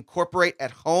actually incorporate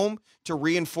at home to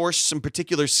reinforce some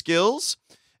particular skills.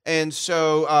 And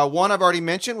so one I've already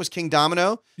mentioned was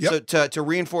Kingdomino. Yep. So to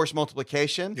reinforce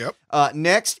multiplication. Yep.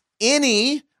 Next,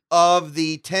 any of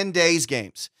the 10 days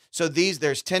games. So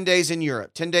there's 10 days in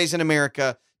Europe, 10 days in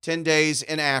America, 10 days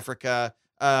in Africa.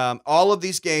 All of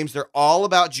these games, they're all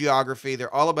about geography.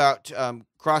 They're all about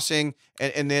crossing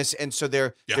and this. And so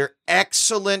they're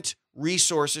excellent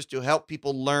resources to help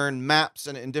people learn maps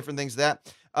and different things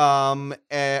that. Actually,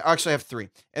 I have 3.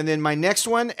 And then my next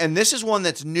one, and this is one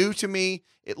that's new to me,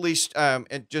 at least,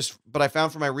 but I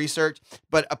found from my research,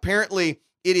 but apparently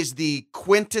it is the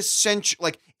quintessential,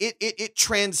 like it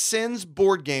transcends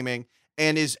board gaming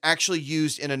and is actually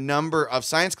used in a number of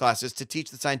science classes to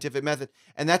teach the scientific method.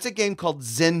 And that's a game called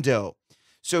Zendo.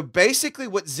 So basically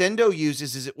what Zendo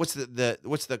uses is what's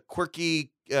the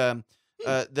quirky, the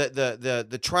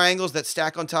triangles that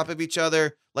stack on top of each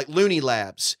other, like Looney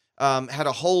Labs. Had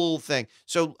a whole thing.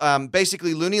 So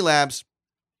basically, Looney Labs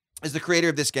is the creator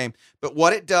of this game. But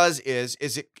what it does is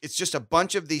it's just a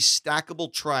bunch of these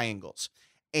stackable triangles,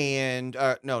 and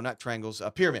no, not triangles,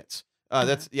 pyramids. They're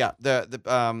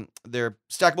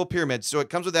stackable pyramids. So it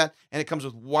comes with that, and it comes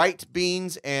with white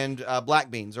beans and black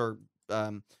beans, or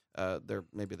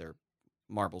they're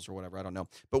marbles or whatever. I don't know.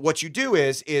 But what you do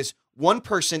is one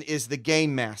person is the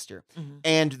game master,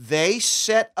 and they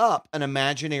set up an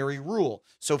imaginary rule.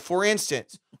 So, for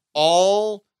instance,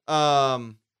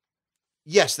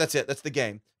 yes, that's it. That's the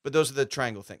game. But those are the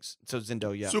triangle things. So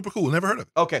Zendo, yeah. Super cool. Never heard of it.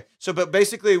 Okay. So, but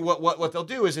basically what they'll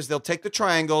do is they'll take the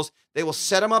triangles, they will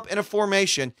set them up in a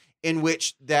formation in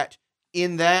which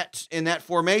in that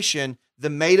formation, the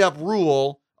made up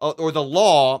rule or the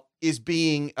law is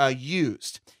being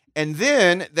used. And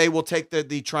then they will take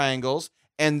the triangles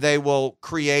and they will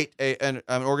create an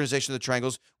organization of the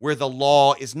triangles where the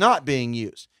law is not being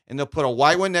used. And they'll put a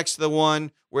white one next to the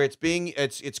one where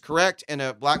it's correct, and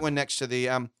a black one next to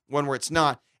the one where it's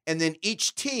not. And then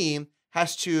each team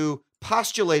has to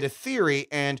postulate a theory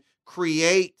and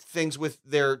create things with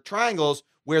their triangles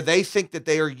where they think that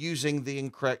they are using the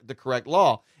correct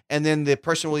law. And then the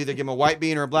person will either give them a white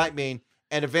bean or a black bean,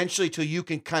 and eventually till you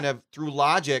can kind of, through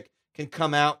logic, can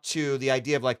come out to the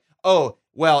idea of like, oh,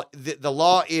 well, the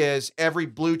law is every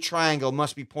blue triangle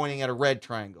must be pointing at a red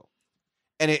triangle.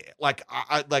 And it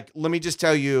let me just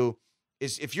tell you,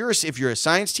 is if you're a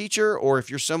science teacher or if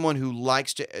you're someone who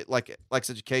likes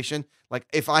education, like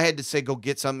if I had to say go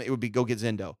get something, it would be go get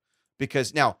Zendo,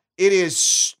 because now it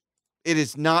is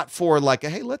not for like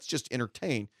hey, let's just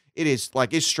entertain. It is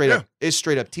like it's straight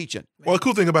up teaching. Well, the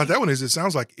cool thing about that one is it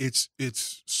sounds like it's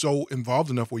so involved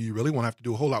enough where you really won't have to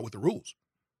do a whole lot with the rules.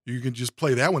 You can just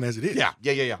play that one as it is.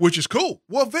 Yeah. Which is cool.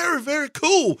 Well, very, very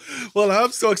cool. Well,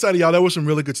 I'm so excited, y'all. That was some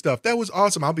really good stuff. That was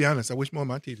awesome. I'll be honest. I wish more of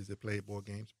my teachers had played board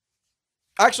games.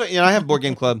 Actually, I have board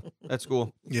game club. That's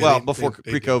cool. Yeah, well, before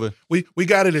pre-COVID. We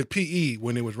got it at PE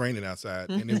when it was raining outside,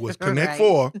 and it was Connect Right.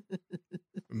 4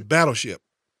 and Battleship.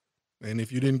 And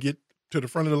if you didn't get to the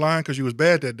front of the line because you was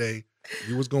bad that day,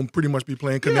 you was going to pretty much be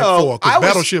playing Connect 4 because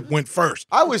Battleship went first.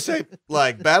 I would say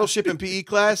like Battleship in PE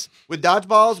class with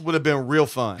dodgeballs would have been real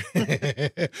fun. Well,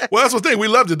 that's the thing. We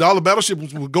loved it. All the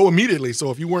battleships would go immediately. So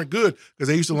if you weren't good, because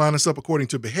they used to line us up according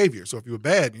to behavior. So if you were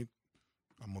bad,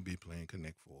 I'm going to be playing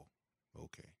Connect 4.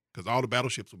 Okay. Because all the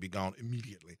battleships will be gone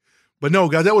immediately. But no,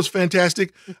 guys, that was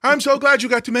fantastic. I'm so glad you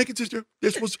got to make it, sister.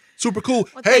 This was super cool.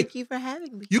 Well, hey, thank you for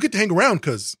having me. you get to hang around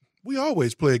because we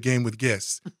always play a game with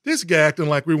guests. This guy acting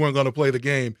like we weren't going to play the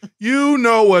game. You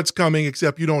know what's coming,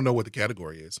 except you don't know what the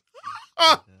category is.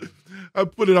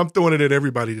 I'm throwing it at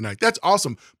everybody tonight. That's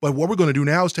awesome. But what we're going to do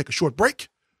now is take a short break,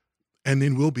 and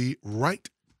then we'll be right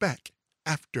back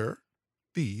after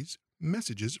these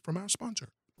messages from our sponsor.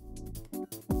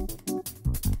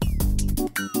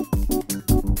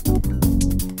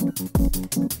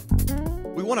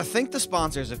 We want to thank the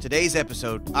sponsors of today's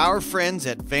episode, our friends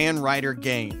at Van Ryder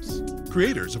Games.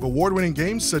 Creators of award-winning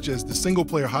games such as the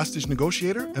single-player Hostage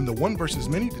Negotiator and the One vs.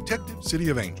 Many Detective City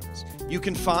of Angels. You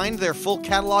can find their full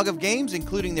catalog of games,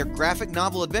 including their graphic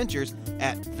novel adventures,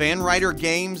 at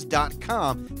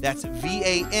vanrydergames.com. That's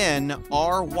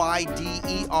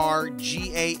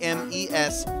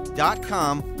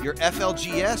VANRYDERGAMES.com, your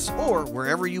FLGS, or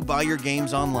wherever you buy your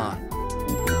games online.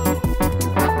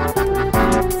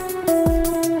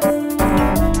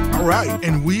 All right,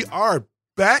 and we are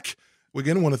back. We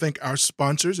again want to thank our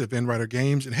sponsors at Van Ryder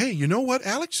Games. And hey, you know what,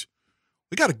 Alex?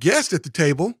 We got a guest at the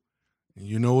table. And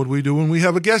you know what we do when we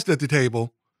have a guest at the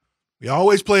table? We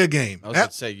always play a game. I was going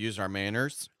to say, use our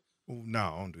manners. Oh, no,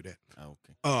 I don't do that. Oh,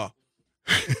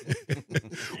 okay.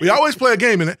 We always play a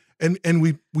game, and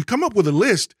we come up with a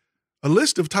list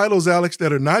of titles, Alex,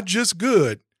 that are not just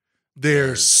good.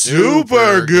 They're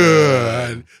super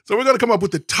good. So we're going to come up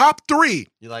with the top 3.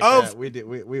 You like that? We did.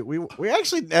 We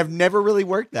actually have never really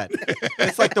worked that.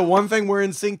 It's like the one thing we're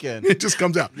in sync in. It just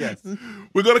comes out. Yes.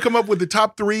 We're going to come up with the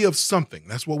top 3 of something.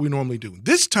 That's what we normally do.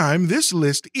 This time, this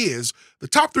list is the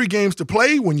top 3 games to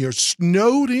play when you're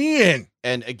snowed in.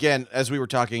 And again, as we were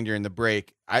talking during the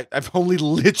break, I've only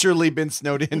literally been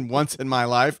snowed in once in my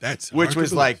life, which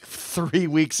was like 3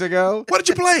 weeks ago. What did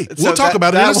you play? We'll talk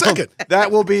about it in a second.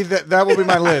 That will be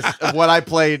my list of what I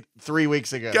played 3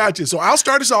 weeks ago. Gotcha. So I'll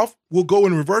start us off. We'll go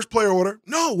in reverse player order.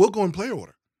 No, we'll go in player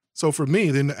order. So for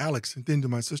me, then to Alex, and then to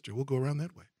my sister, we'll go around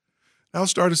that way. I'll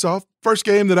start us off. First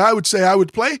game that I would say I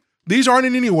would play, these aren't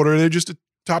in any order, they're just the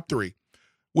top 3,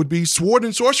 would be Sword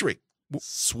and Sorcery.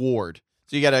 Sword.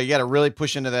 So you gotta really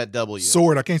push into that W.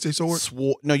 Sword. I can't say sword.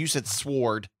 No, you said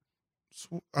sword.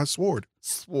 I swore.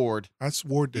 Sword. I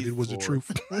swore that it was the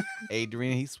truth.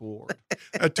 Adrienne, he swore.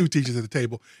 I had 2 teachers at the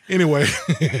table. Anyway,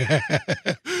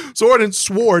 Sword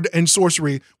and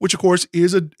Sorcery, which of course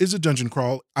is a dungeon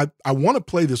crawl. I want to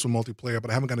play this with multiplayer,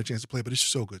 but I haven't gotten a chance to play. But it's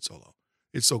so good solo.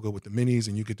 It's so good with the minis,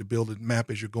 and you get to build a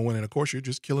map as you're going. And of course, you're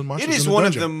just killing monsters. It is one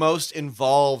of the most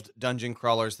involved dungeon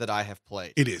crawlers that I have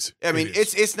played. It is. I mean,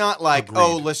 it's not like,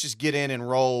 oh, let's just get in and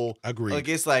roll. Agreed. Like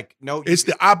it's like no. It's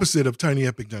the opposite of Tiny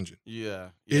Epic Dungeon. Yeah.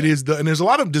 It is and there's a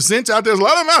lot of dissents out there. There's a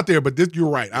lot of them out there, but you're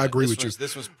right. I agree with you.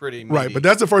 This was pretty meaty. Right, but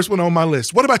that's the first one on my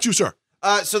list. What about you, sir?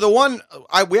 So the one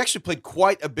we actually played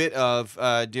quite a bit of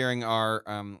during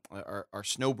our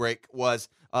snow break was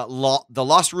the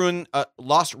Lost Ruins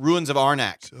of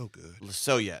Arnak. So good.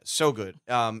 So good.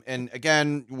 And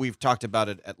again, we've talked about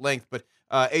it at length, but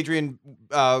Adrienne,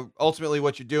 ultimately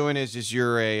what you're doing is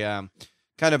you're a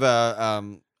kind of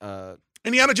a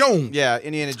Indiana Jones. Yeah,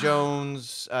 Indiana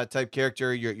Jones type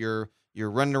character. You're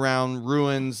running around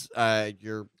ruins.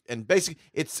 And basically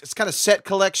it's kind of set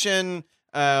collection.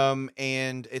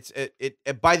 And it's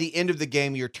by the end of the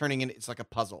game, you're turning in. It's like a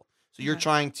puzzle. So you're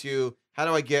trying to, how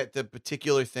do I get the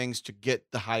particular things to get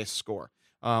the highest score?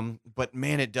 But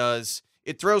man, it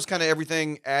throws kind of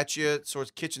everything at you. So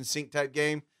it's kitchen sink type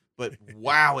game, but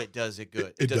wow, it does it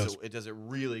good. It does it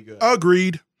really good.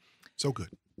 Agreed. So good.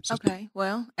 Okay.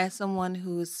 Well, as someone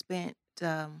who has spent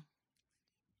a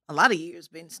lot of years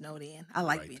being snowed in, I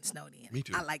like being snowed in. Me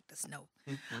too. I like the snow.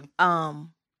 Mm-hmm.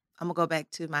 I'm going to go back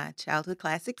to my childhood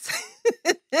classics.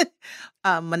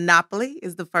 Monopoly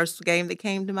is the first game that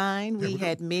came to mind. We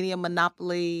had many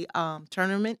Monopoly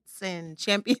tournaments and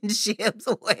championships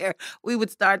where we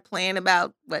would start playing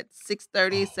about,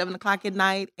 6:30, 7 o'clock at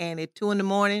night. And at 2 in the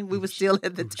morning, we were still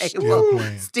at the table.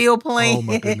 Still playing. Oh,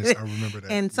 my goodness. I remember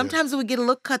that. And sometimes it would get a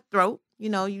little cutthroat. You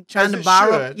know, you trying to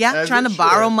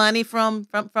borrow money from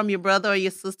your brother or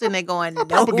your sister, and they're going, no.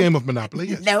 Proper game of Monopoly,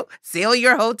 yes. No, sell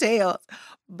your hotels.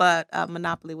 But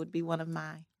Monopoly would be one of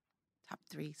my top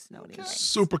 3 snowed in games.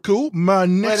 Super cool. My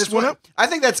next one up. I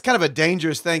think that's kind of a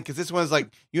dangerous thing because this one's like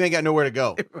you ain't got nowhere to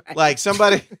go. Right. Like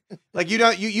somebody, like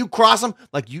you cross them.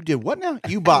 Like you did what now?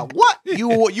 You bought what? You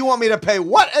want me to pay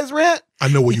what as rent? I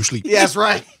know where you sleep. Yeah, that's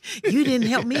right. You didn't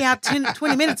help me out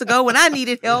 20 minutes ago when I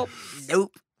needed help.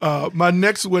 Nope. My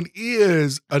next one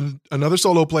is another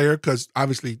solo player because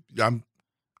obviously I'm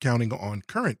counting on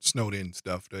current snowed in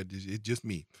stuff. It's just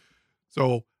me.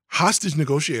 So Hostage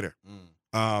Negotiator.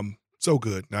 So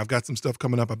good. Now I've got some stuff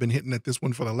coming up. I've been hitting at this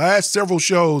one for the last several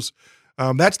shows.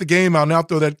 That's the game. I'll now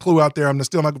throw that clue out there. I'm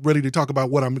still not ready to talk about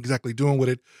what I'm exactly doing with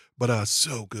it, but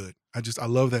so good. I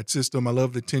love that system. I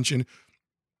love the tension.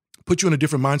 Put you in a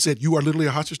different mindset. You are literally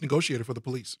a hostage negotiator for the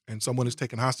police, and someone is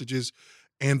taking hostages,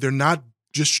 and they're not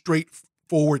just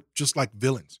straightforward, just like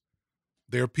villains.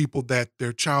 There are people that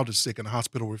their child is sick and the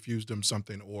hospital refused them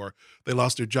something, or they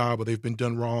lost their job, or they've been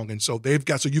done wrong. And so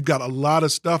you've got a lot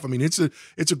of stuff. I mean, it's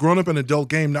a grown-up and adult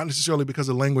game, not necessarily because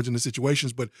of language and the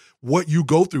situations, but what you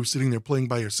go through sitting there playing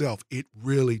by yourself, it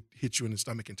really hits you in the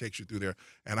stomach and takes you through there.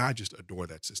 And I just adore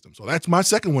that system. So that's my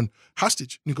second one,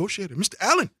 Hostage Negotiator. Mr.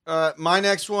 Allen. My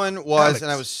next one was, Alex.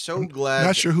 and I was so glad.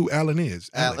 Not sure who Allen is.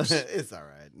 Alex. It's all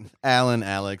right. Alan,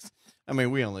 Alex. I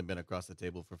mean, we only been across the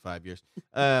table for 5 years.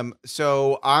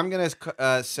 So I'm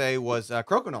gonna say was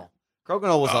Crokinole.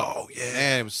 Crokinole was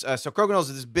man. It was so Crokinole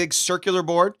is this big circular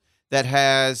board that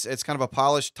it's kind of a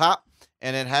polished top,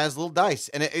 and it has little dice,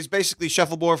 and it's basically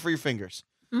shuffleboard for your fingers.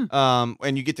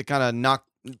 And you get to kind of knock.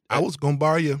 I was gonna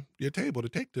borrow your table to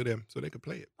take to them so they could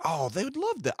play it. Oh, they would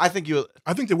love that. I think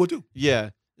they would too. Yeah.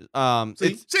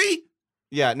 See.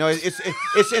 Yeah, no,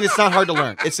 it's not hard to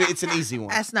learn. It's an easy one.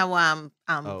 That's not why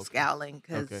I'm scowling,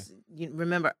 because you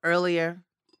remember earlier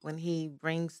when he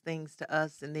brings things to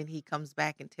us and then he comes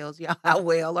back and tells y'all how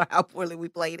well or how poorly we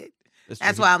played it.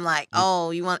 That's why I'm like,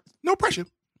 oh, you want no pressure.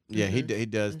 Yeah, he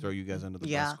does throw you guys under the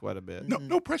bus quite a bit.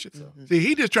 No pressure. See,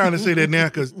 he just trying to say that now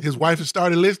because his wife has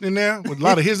started listening now with a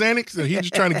lot of his antics, and he's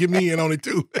just trying to get me in on it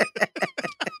too.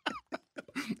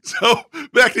 So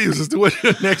back to you, sister. What's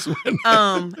your next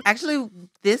one? Actually,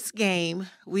 this game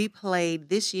we played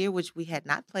this year, which we had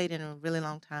not played in a really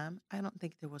long time. I don't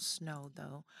think there was snow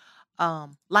though.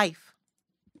 Life.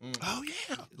 Oh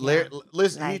yeah.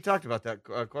 Listen, Life. he talked about that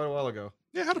quite a while ago.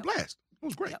 Yeah, had a blast. It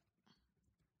was great. Yep.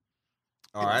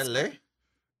 All right, Larry.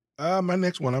 My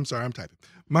next one, I'm sorry, I'm typing.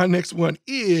 My next one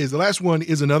the last one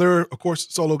is another, of course,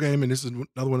 solo game, and this is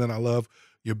another one that I love.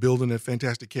 You're building a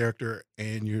fantastic character,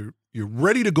 and you're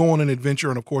ready to go on an adventure,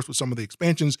 and of course, with some of the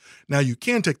expansions, now you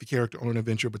can take the character on an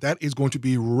adventure, but that is going to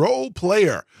be role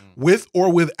player with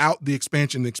or without the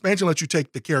expansion. The expansion lets you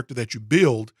take the character that you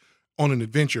build on an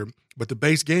adventure, but the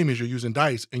base game is you're using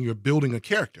dice, and you're building a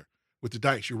character with the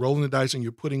dice. You're rolling the dice, and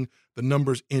you're putting the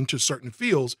numbers into certain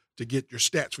fields to get your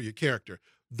stats for your character.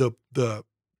 The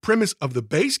premise of the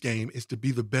base game is to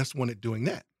be the best one at doing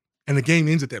that. And the game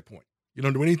ends at that point. You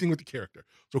don't do anything with the character.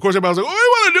 So, of course, everybody's like, oh,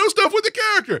 I want to do stuff with the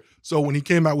character. So when he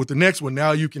came out with the next one,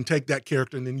 now you can take that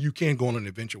character and then you can go on an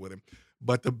adventure with him.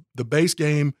 But the base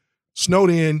game, snowed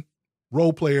in,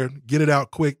 role player, get it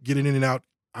out quick, get it in and out.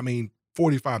 I mean,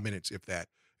 45 minutes, if that.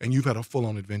 And you've had a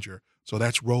full-on adventure. So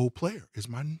that's role player is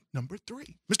my number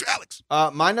 3. Mr. Alex.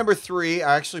 My number 3,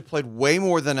 I actually played way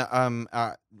more than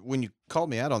when you called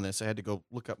me out on this, I had to go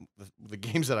look up the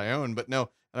games that I own. But no,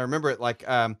 I remember it like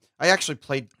I actually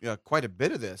played quite a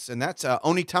bit of this, and that's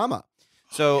Onitama.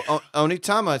 So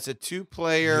Onitama, it's a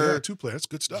 2-player. Yeah, 2-player. That's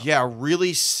good stuff. Yeah,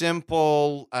 really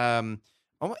simple.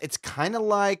 It's kind of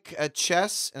like a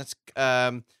chess, and it's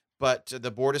but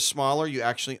the board is smaller. You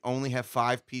actually only have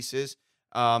 5 pieces.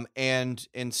 And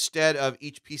instead of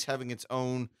each piece having its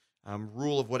own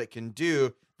rule of what it can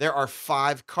do, there are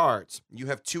 5 cards. You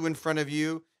have 2 in front of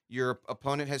you. Your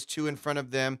opponent has 2 in front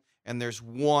of them, and there's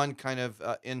 1 kind of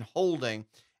in holding.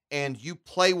 And you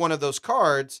play one of those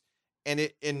cards, and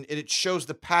it shows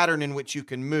the pattern in which you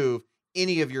can move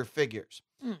any of your figures.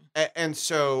 And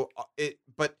so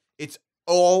but it's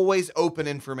always open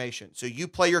information. So you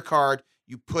play your card,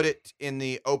 you put it in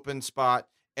the open spot,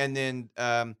 and then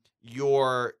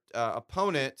your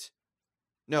opponent,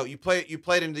 you play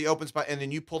it into the open spot, and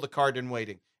then you pull the card in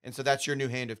waiting, and so that's your new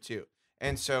hand of 2.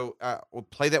 And so we'll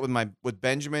play that with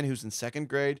Benjamin, who's in 2nd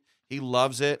grade. He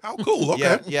loves it. How cool!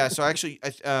 Okay, yeah. So actually,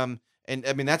 and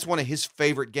I mean that's one of his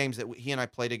favorite games that he and I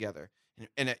play together.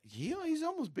 And he's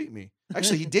almost beat me.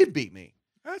 Actually, he did beat me.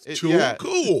 That's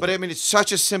cool. But I mean, it's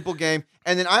such a simple game.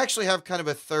 And then I actually have kind of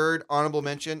a third honorable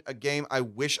mention, a game I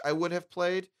wish I would have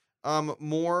played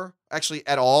more, actually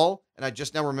at all, and I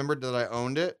just now remembered that I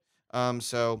owned it. And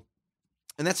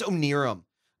that's Onirum.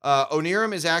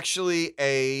 Onirum is actually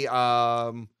a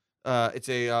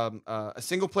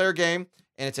single player game,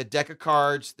 and it's a deck of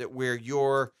cards where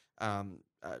you're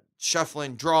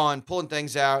shuffling, drawing, pulling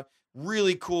things out.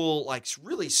 Really cool, like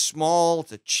really small.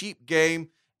 It's a cheap game,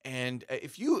 and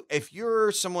if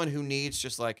you're someone who needs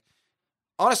just like,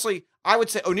 honestly, I would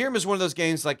say Onirum is one of those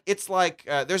games like it's like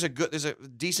there's a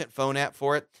decent phone app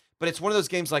for it, but it's one of those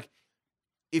games like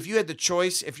if you had the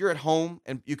choice, if you're at home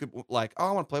and you could like, oh,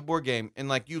 I want to play a board game, and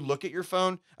like you look at your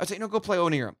phone, I'd say no, go play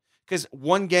Onirum, because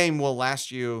one game will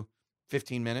last you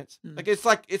 15 minutes. Like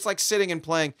it's like sitting and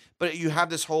playing, but you have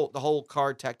the whole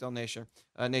card tactile nature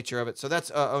of it. So that's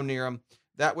Onirum.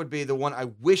 That would be the one I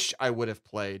wish I would have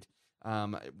played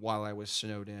while I was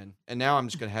snowed in, and now I'm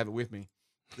just gonna have it with me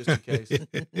just in case.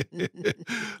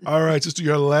 All right, sister,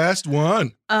 your last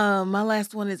one. My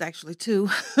last one is actually 2.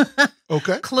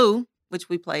 Okay. Clue. which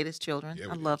we played as children. Yeah, I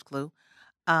we did. loved Clue.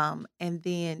 And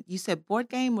then you said board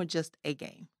game or just a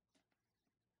game?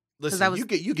 Listen, I was- you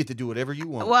get to do whatever you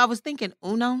want. Well, I was thinking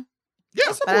Uno. Yeah,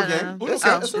 That's a but I board don't game. know. Uno That's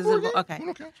counts. that's a Is board it game. okay.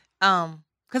 Uno counts.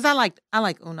 Because I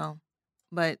like Uno,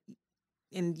 but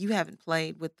and you haven't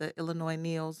played with the Illinois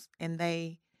Neals, and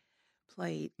they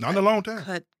played Not in a long time.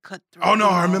 cutthroat. Oh no,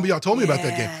 I Uno. remember y'all told me about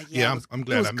that game. Yeah, it I'm it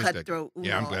glad was I missed that. cutthroat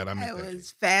Yeah, I'm Uno. glad I missed It that.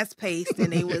 was fast paced,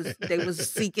 and they was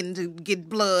seeking to get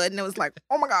blood, and it was like,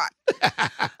 oh my god.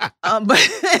 But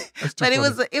That's too but funny.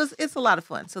 it's a lot of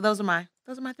fun. So those are my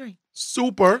 3,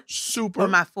 Super or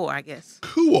my 4, I guess.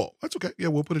 cool. That's okay. Yeah,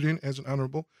 we'll put it in as an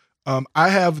honorable. I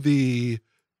have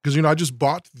because I just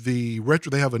bought the retro.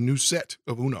 They have a new set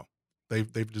of Uno.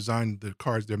 They've designed the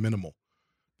cards. They're minimal.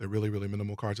 They're really, really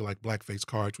minimal cards. They're like blackface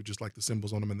cards with just like the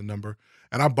symbols on them and the number.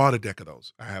 And I bought a deck of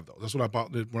those. I have those. That's what I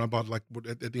bought when I bought like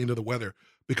at the end of the weather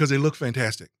because they look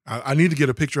fantastic. I need to get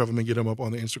a picture of them and get them up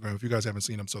on the Instagram if you guys haven't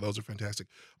seen them. So those are fantastic.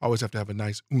 Always have to have a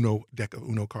nice Uno deck of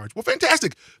Uno cards. Well,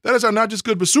 fantastic. That is our Not Just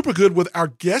Good, but Super Good with our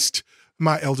guest,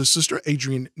 my eldest sister,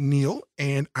 Adrienne Neal.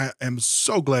 And I am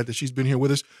so glad that she's been here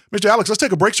with us. Mr. Alex, let's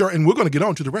take a break, sir, and we're going to get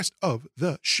on to the rest of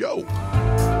the show.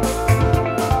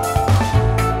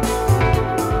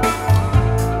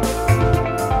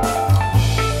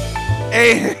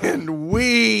 And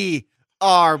we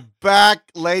are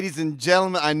back, ladies and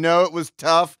gentlemen. I know it was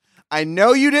tough. I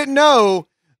know you didn't know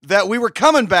that we were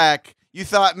coming back. You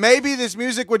thought maybe this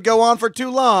music would go on for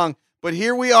too long, but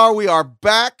here we are. We are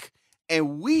back,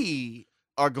 and we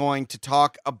are going to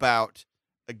talk about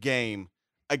a game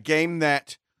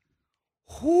that,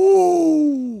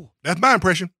 That's my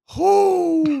impression.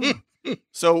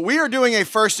 So we are doing a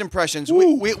first impressions.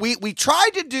 We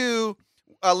tried to do.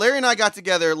 Larry and I got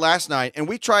together last night, and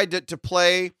we tried to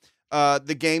play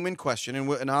the game in question,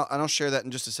 and I'll share that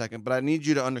in just a second. But I need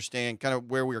you to understand kind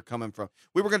of where we were coming from.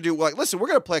 We were going to do listen. We're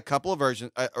going to play a couple of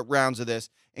rounds of this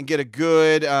and get a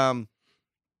good and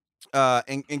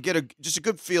get just a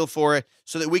good feel for it,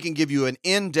 so that we can give you an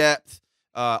in-depth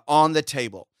on the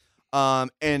table,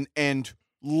 and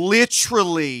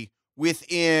literally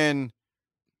within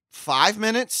 5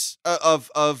 minutes of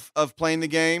playing the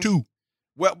game. 2.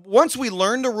 Well, once we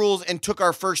learned the rules and took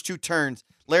our first 2 turns,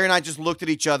 Larry and I just looked at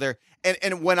each other.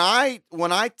 And when I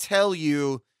tell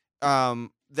you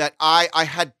that I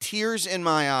had tears in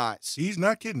my eyes, He's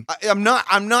not kidding.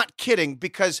 I'm not kidding,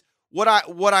 because what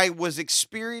I was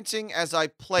experiencing as I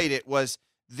played it was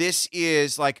this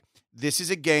is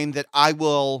a game that I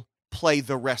will play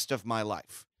the rest of my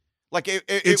life. Like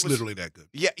It's was literally that good.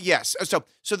 Yeah. Yes. So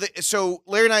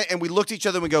Larry and I, and we looked at each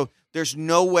other and we go, "There's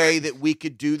no way that we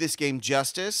could do this game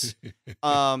justice,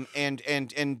 and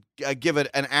give it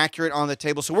an accurate on the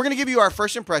table." So we're going to give you our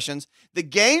first impressions. The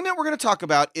game that we're going to talk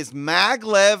about is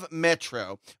Maglev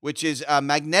Metro, which is a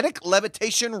magnetic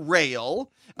levitation rail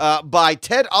by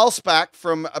Ted Alspach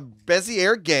from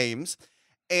Bézier Games.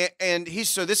 And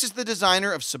this is the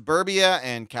designer of Suburbia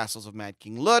and Castles of Mad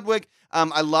King Ludwig.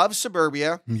 I love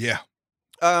Suburbia. Yeah.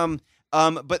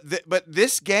 But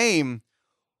this game,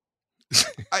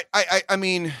 I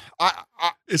mean,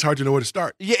 It's hard to know where to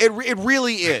start. yeah, it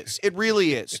really is. It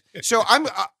really is. So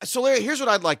so Larry, here's what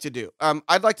I'd like to do.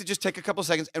 I'd like to just take a couple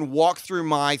seconds and walk through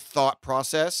my thought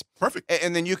process, Perfect.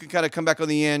 and then you can kind of come back on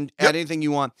the end, Yep. add anything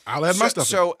you want. I'll add my stuff.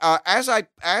 So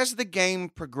as the game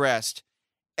progressed,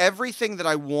 everything that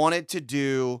I wanted to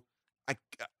do,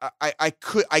 I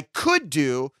could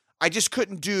do. I just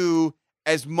couldn't do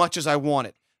as much as I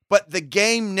wanted. But the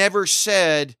game never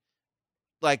said,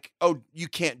 like, "Oh, you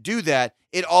can't do that."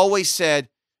 It always said,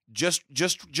 "Just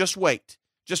wait.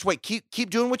 Just wait. Keep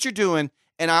doing what you're doing,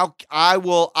 and I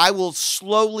will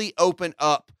slowly open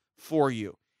up for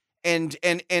you." And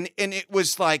it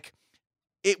was like,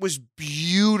 it was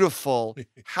beautiful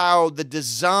how the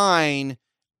design.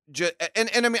 And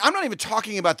I mean, I'm not even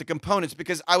talking about the components,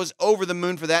 because I was over the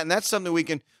moon for that, and that's something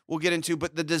we'll get into.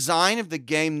 But the design of the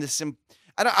game,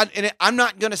 I'm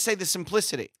not going to say the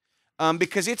simplicity,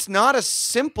 because it's not a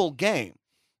simple game,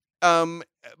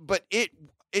 but it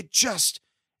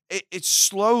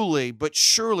slowly but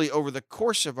surely over the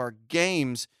course of our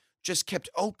games just kept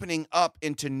opening up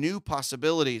into new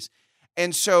possibilities,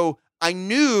 and so I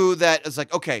knew that it's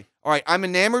like, okay, all right, I'm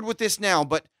enamored with this now,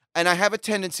 and I have a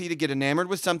tendency to get enamored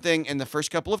with something in the first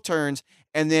couple of turns,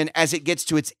 and then as it gets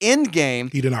to its end game,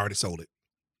 He done already sold it.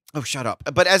 oh, shut up!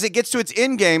 But as it gets to its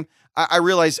end game, I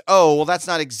realize, oh, well, that's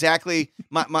not exactly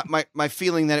my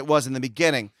feeling that it was in the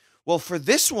beginning. Well, for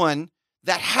this one,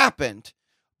 that happened,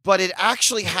 but it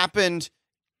actually happened,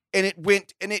 and it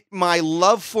went, and my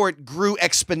love for it grew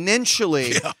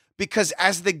exponentially, Yeah. because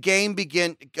as the game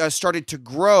started to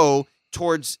grow,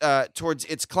 towards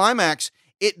its climax,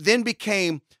 it then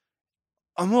became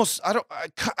almost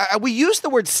we used the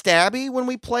word stabby when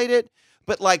we played it,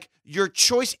 but like your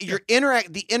choice,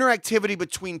 the interactivity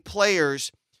between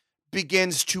players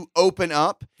begins to open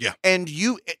up. Yeah. And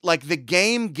the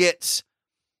game gets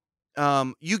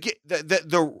you get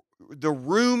the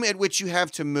room at which you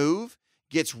have to move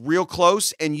gets real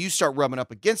close, and you start rubbing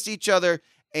up against each other,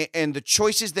 and the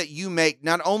choices that you make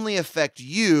not only affect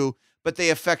you, but they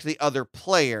affect the other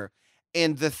player.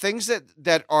 And the things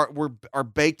that are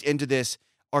baked into this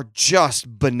are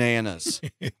just bananas.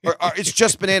 It's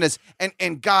just bananas.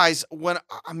 And guys,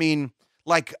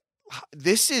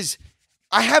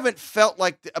 I haven't felt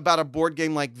like about a board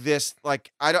game like this,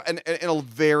 like I don't in a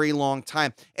very long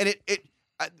time. And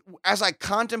as I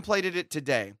contemplated it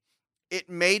today, it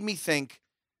made me think,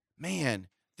 man,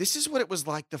 this is what it was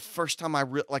like the first time I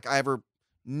ever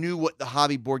knew what the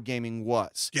hobby board gaming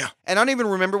was. Yeah. And I don't even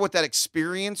remember what that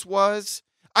experience was.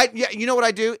 You know what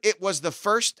I do? It was the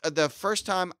first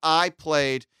time I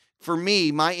played, for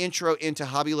me, my intro into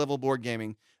hobby level board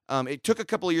gaming. It took a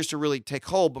couple of years to really take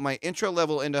hold, but my intro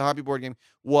level into hobby board game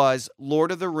was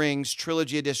Lord of the Rings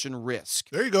Trilogy Edition Risk.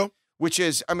 There you go. Which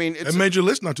is, it made your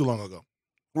list not too long ago.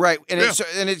 Right. And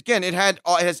it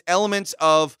has elements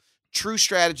of true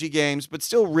strategy games, but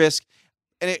still Risk.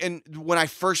 And when I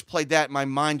first played that, my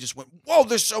mind just went, whoa,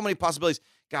 there's so many possibilities.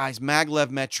 Guys, Maglev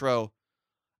Metro.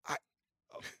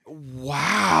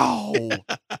 Wow.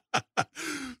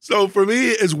 So for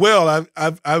me as well,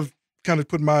 I've kind of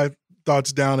put my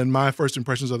thoughts down, and my first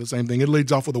impressions are the same thing. It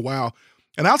leads off with a wow.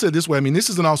 And I'll say it this way. I mean, this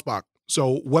is an Alspach.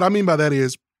 So what I mean by that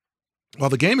is, while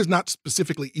the game is not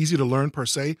specifically easy to learn per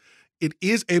se, it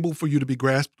is able for you to be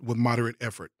grasped with moderate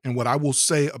effort. And what I will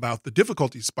say about the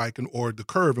difficulty spike or the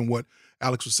curve, and what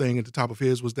Alex was saying at the top of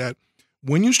his, was that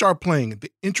when you start playing,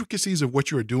 the intricacies of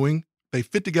what you're doing, they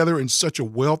fit together in such a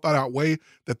well thought out way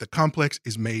that the complex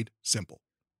is made simple.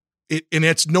 And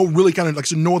it's no really kind of like,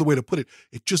 so no other way to put it.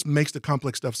 It just makes the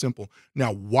complex stuff simple.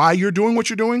 Now, why you're doing what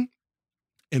you're doing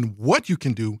and what you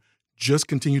can do just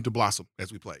continued to blossom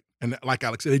as we played. And like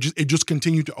Alex said, it just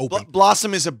continued to open.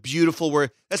 Blossom is a beautiful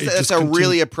word. That's a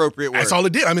really appropriate word. That's all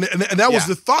it did. I mean, and that was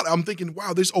the thought. I'm thinking,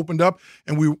 wow, this opened up,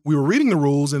 and we were reading the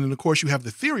rules, and then of course you have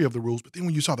the theory of the rules, but then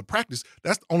when you saw the practice,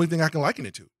 that's the only thing I can liken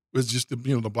it to. It was just the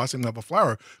blossoming of a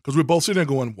flower, because we're both sitting there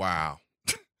going, wow.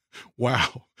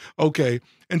 Wow. Okay.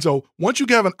 And so once you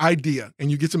have an idea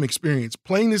and you get some experience,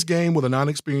 playing this game with a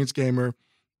non-experienced gamer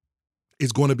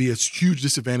is going to be a huge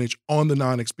disadvantage on the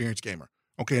non-experienced gamer.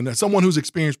 Okay. And as someone who's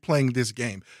experienced playing this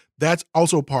game, that's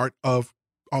also part of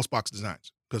Alspach's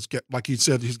designs. Because like he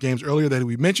said, his games earlier that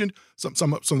we mentioned,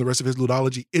 some of the rest of his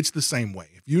ludology, it's the same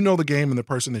way. If you know the game and the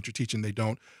person that you're teaching, they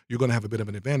don't, you're going to have a bit of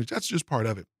an advantage. That's just part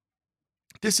of it.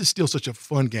 This is still such a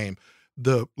fun game.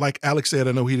 Like Alex said,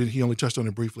 I know he only touched on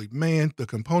it briefly. Man, the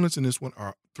components in this one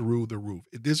are through the roof.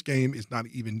 This game is not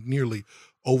even nearly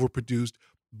overproduced,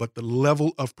 but the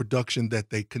level of production that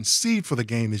they concede for the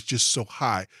game is just so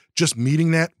high. Just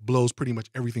meeting that blows pretty much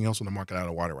everything else on the market out of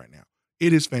the water right now.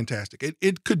 It is fantastic.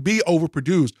 It could be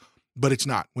overproduced, but it's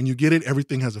not. When you get it,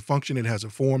 everything has a function. It has a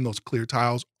form. Those clear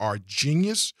tiles are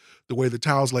genius. The way the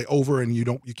tiles lay over and you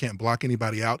can't block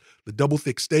anybody out. The double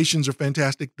thick stations are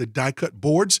fantastic. The die cut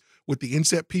boards with the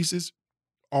inset pieces,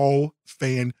 all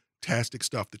fantastic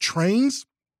stuff. The trains,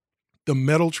 the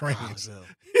metal trains,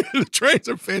 the trains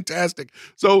are fantastic.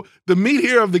 So the meat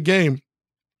here of the game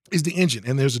is the engine,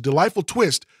 and there's a delightful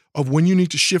twist of when you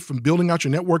need to shift from building out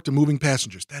your network to moving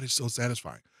passengers. That is so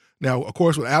satisfying. Now, of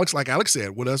course, with Alex, like Alex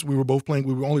said, with us, we were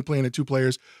only playing at 2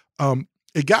 players.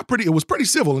 It was pretty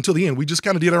civil until the end. We just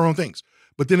kind of did our own things.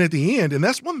 But then at the end, and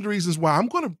that's one of the reasons why I'm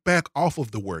going to back off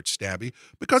of the word stabby,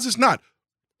 because it's not,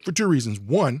 for 2 reasons.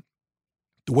 One,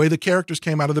 the way the characters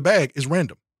came out of the bag is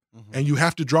random. Mm-hmm. And you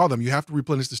have to draw them. You have to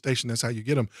replenish the station. That's how you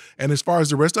get them. And as far as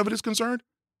the rest of it is concerned,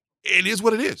 it is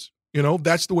what it is.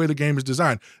 That's the way the game is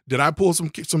designed. Did I pull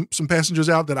some passengers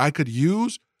out that I could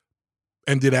use?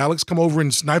 And did Alex come over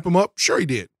and snipe him up? Sure he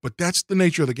did. But that's the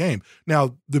nature of the game.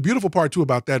 Now, the beautiful part, too,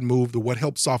 about that move, what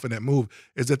helped soften that move,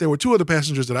 is that there were 2 other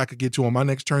passengers that I could get to on my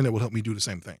next turn that would help me do the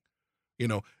same thing.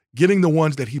 Getting the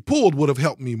ones that he pulled would have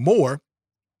helped me more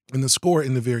in the score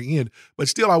in the very end. But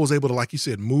still, I was able to, like you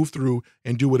said, move through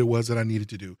and do what it was that I needed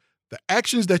to do. The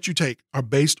actions that you take are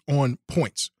based on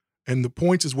points. And the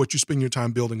points is what you spend your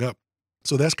time building up.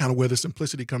 So that's kind of where the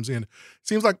simplicity comes in.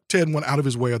 Seems like Ted went out of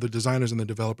his way, or the designers and the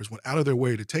developers went out of their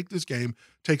way to take this game,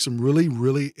 take some really,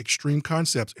 really extreme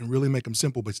concepts and really make them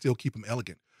simple, but still keep them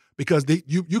elegant. Because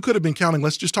you could have been counting,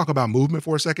 let's just talk about movement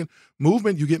for a second.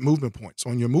 Movement, you get movement points.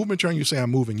 So on your movement turn, you say I'm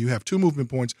moving. You have 2 movement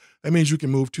points. That means you can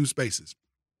move 2 spaces.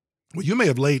 Well, you may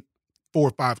have laid 4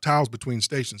 or 5 tiles between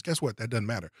stations. Guess what? That doesn't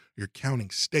matter. You're counting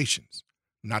stations,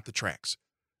 not the tracks.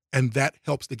 And that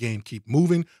helps the game keep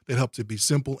moving. That helps it be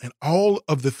simple. And all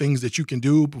of the things that you can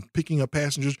do, picking up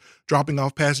passengers, dropping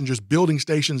off passengers, building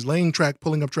stations, laying track,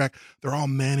 pulling up track, they're all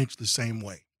managed the same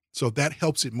way. So that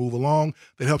helps it move along.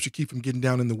 That helps you keep from getting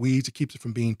down in the weeds. It keeps it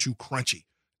from being too crunchy.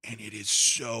 And it is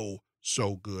so,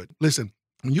 so good. Listen,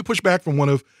 when you push back from one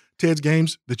of Ted's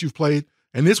games that you've played,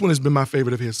 and this one has been my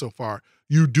favorite of his so far,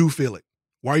 you do feel it.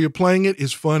 While you're playing it,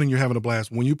 it's fun and you're having a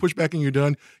blast. When you push back and you're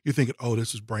done, you're thinking, oh,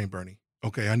 this is brain burning.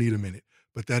 Okay, I need a minute.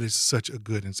 But that is such a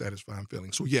good and satisfying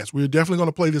feeling. So yes, we're definitely going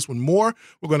to play this one more.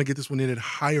 We're going to get this one in at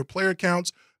higher player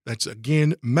counts. That's,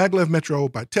 again, Maglev Metro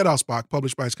by Ted Alspach,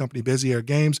 published by his company Bézier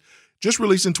Games, just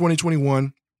released in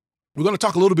 2021. We're going to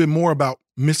talk a little bit more about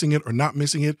missing it or not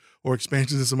missing it, or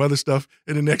expansions and some other stuff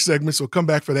in the next segment, so come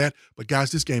back for that. But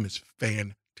guys, this game is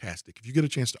fantastic. If you get a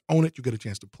chance to own it, you get a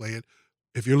chance to play it.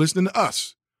 If you're listening to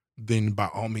us, then by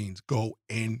all means, go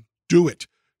and do it.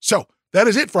 So that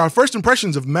is it for our first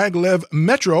impressions of Maglev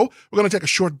Metro. We're going to take a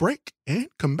short break and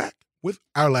come back with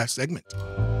our last segment.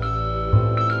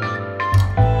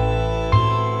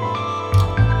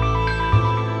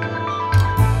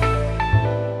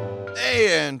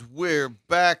 And we're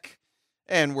back,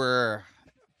 and we're,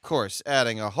 of course,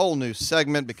 adding a whole new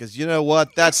segment because you know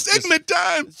what? That's segment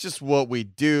time. It's just what we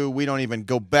do. We don't even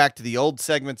go back to the old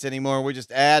segments anymore. We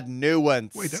just add new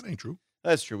ones. Wait, that ain't true.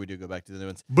 That's true. We do go back to the new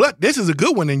ones. But this is a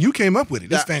good one, and you came up with it.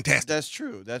 That's fantastic. That's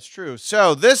true. That's true.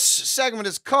 So this segment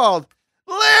is called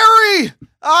Larry,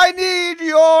 I Need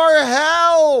Your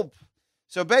Help.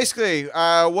 So basically,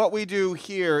 what we do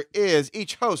here is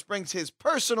each host brings his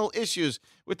personal issues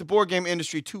with the board game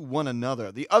industry to one another.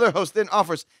 The other host then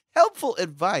offers helpful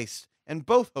advice, and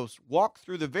both hosts walk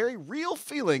through the very real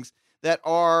feelings that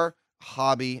our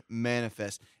hobby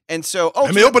manifests. And so,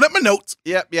 let me open up my notes.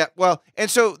 Yep. Well,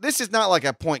 and so this is not like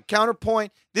a point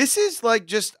counterpoint. This is like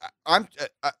just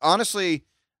honestly,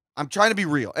 I'm trying to be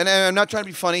real, and I'm not trying to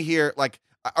be funny here. Like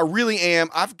I really am.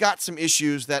 I've got some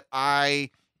issues that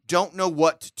I don't know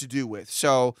what to do with.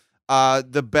 So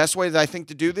the best way that I think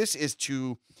to do this is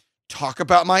to talk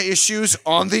about my issues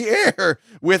on the air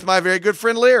with my very good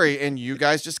friend Larry, and you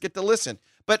guys just get to listen.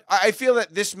 But I feel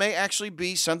that this may actually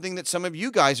be something that some of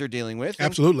you guys are dealing with.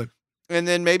 Absolutely. And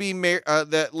then maybe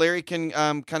that Larry can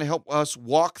kind of help us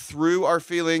walk through our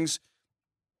feelings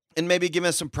and maybe give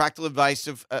us some practical advice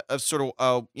of sort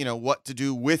of, what to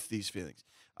do with these feelings.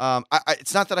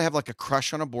 It's not that I have like a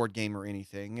crush on a board game or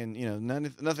anything, and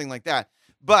nothing like that.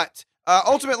 But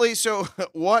ultimately, so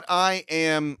what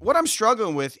I'm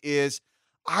struggling with is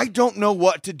I don't know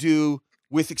what to do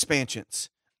with expansions.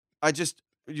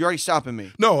 You're already stopping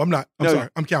me. No, I'm not. I'm sorry.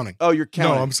 I'm counting. Oh, you're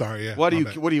counting. No, I'm sorry. Yeah. Why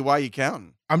are you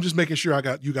counting? I'm just making sure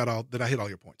you got all that I hit all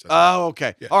your points. Oh,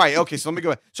 okay. Yeah. All right. Okay. So let me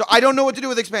go ahead. So I don't know what to do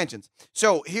with expansions.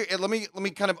 So here, let me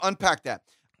kind of unpack that.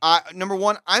 Number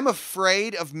one, I'm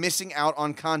afraid of missing out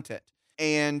on content,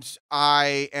 and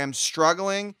I am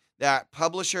struggling that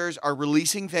publishers are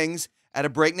releasing things at a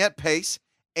breakneck pace,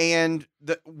 and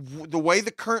the way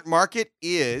the current market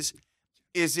is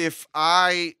if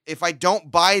I don't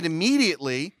buy it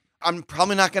immediately, I'm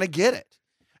probably not going to get it.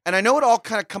 And I know it all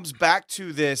kind of comes back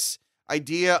to this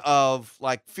idea of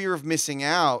like fear of missing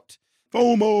out.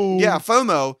 FOMO. Yeah,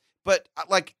 FOMO. But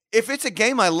like if it's a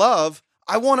game I love,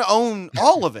 I want to own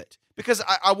all of it because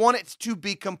I want it to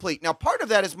be complete. Now, part of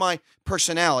that is my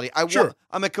personality. Sure.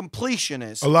 I'm a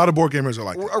completionist. A lot of board gamers are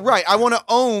like that. Right. I want to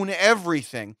own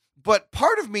everything. But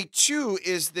part of me too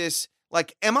is this,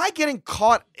 like, am I getting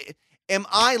caught? Am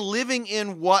I living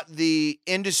in what the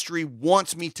industry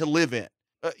wants me to live in?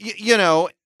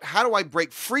 How do I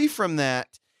break free from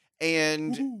that?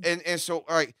 And so,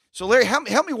 all right. So, Larry,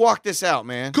 help me walk this out,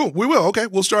 man. Cool. We will. Okay.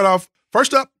 We'll start off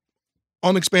first up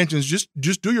on expansions.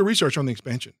 Just do your research on the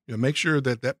expansion. Make sure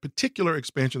that particular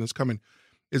expansion that's coming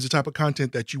is the type of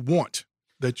content that you want,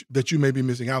 that you may be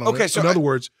missing out on. Okay. So in other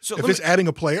words, if it's adding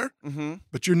a player, mm-hmm.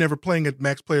 but you're never playing at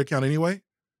max player count anyway,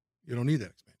 you don't need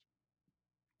that expansion.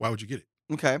 Why would you get it?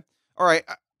 Okay. All right.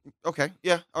 Okay.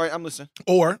 Yeah. All right. I'm listening.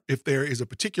 Or if there is a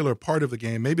particular part of the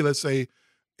game, maybe let's say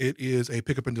it is a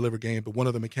pick up and deliver game, but one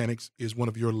of the mechanics is one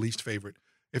of your least favorite.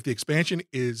 If the expansion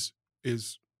is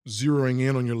zeroing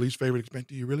in on your least favorite expansion,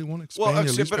 do you really want to expand your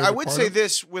least favorite? But I would say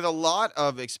this with a lot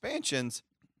of expansions,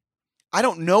 I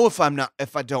don't know if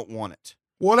I don't want it.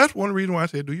 Well, that's one reason why I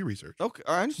said do your research. Okay,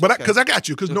 all right. But because I got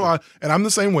you, because I'm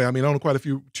the same way. I mean, I own quite a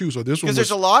few too. So this one, because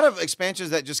there's a lot of expansions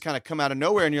that just kind of come out of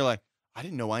nowhere, and you're like, I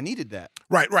didn't know I needed that.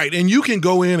 Right, and you can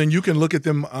go in and you can look at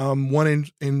them. One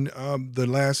in the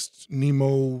last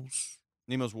Nemo's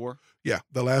War. Yeah,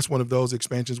 the last one of those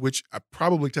expansions, which I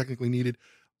probably technically needed,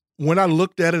 when I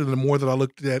looked at it and the more that I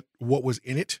looked at what was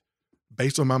in it,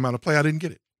 based on my amount of play, I didn't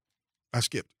get it. I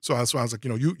skipped. So I was like,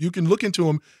 you can look into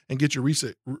them and get your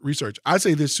research. I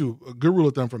say this too, a good rule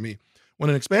of thumb for me. When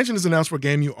an expansion is announced for a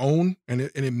game you own, and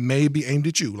it may be aimed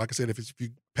at you, like I said, if you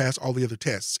pass all the other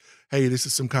tests, hey, this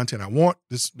is some content I want,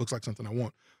 this looks like something I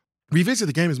want, revisit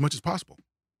the game as much as possible.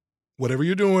 Whatever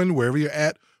you're doing, wherever you're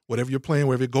at, whatever you're playing,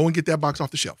 wherever you go and get that box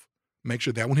off the shelf. Make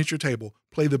sure that one hits your table.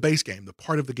 Play the base game, the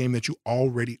part of the game that you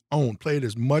already own. Play it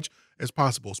as much as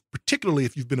possible, particularly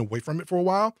if you've been away from it for a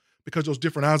while, because those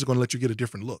different eyes are going to let you get a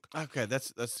different look. Okay,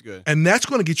 that's good. And that's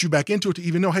going to get you back into it to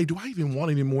even know, hey, do I even want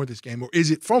any more of this game, or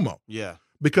is it FOMO? Yeah.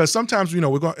 Because sometimes,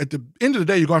 we're going at the end of the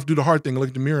day, you're going to have to do the hard thing and look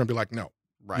at the mirror and be like, no.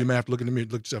 Right. You may have to look in the mirror,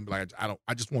 look at yourself and be like,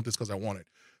 I just want this because I want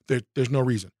it. There's no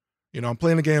reason. I'm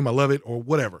playing the game, I love it, or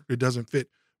whatever. It doesn't fit.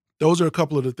 Those are a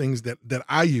couple of the things that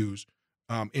I use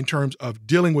in terms of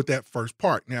dealing with that first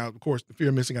part. Now, of course, if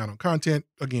you're missing out on content,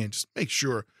 again, just make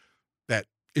sure that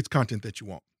it's content that you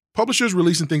want. Publishers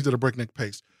releasing things at a breakneck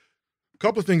pace. A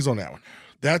couple of things on that one.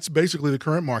 That's basically the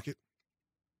current market.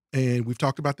 And we've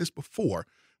talked about this before,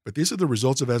 but these are the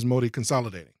results of Asmodee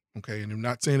consolidating. Okay. And I'm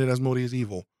not saying that Asmodee is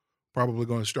evil. Probably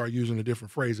going to start using a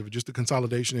different phrase of just the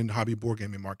consolidation in the hobby board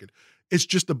gaming market. It's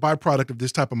just a byproduct of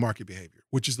this type of market behavior,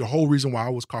 which is the whole reason why I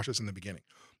was cautious in the beginning.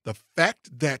 The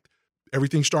fact that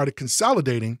everything started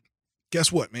consolidating,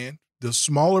 guess what, man? The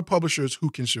smaller publishers who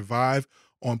can survive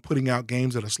on putting out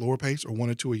games at a slower pace or 1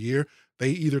 or 2 a year, they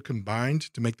either combined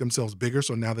to make themselves bigger,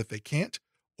 so now that they can't,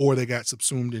 or they got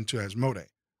subsumed into Asmodee.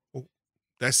 Well,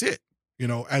 that's it.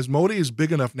 Asmodee is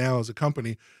big enough now as a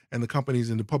company, and the companies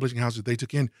and the publishing houses they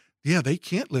took in, yeah, they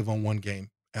can't live on one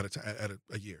game at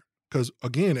a year. Because,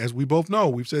 again, as we both know,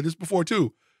 we've said this before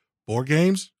too, board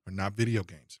games are not video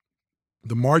games.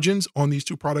 The margins on these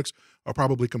two products are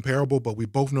probably comparable, but we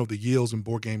both know the yields in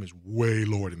board game is way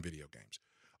lower than video games.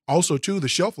 Also, too, the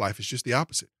shelf life is just the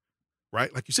opposite,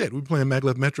 right? Like you said, we've been playing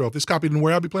Maglev Metro. If this copy didn't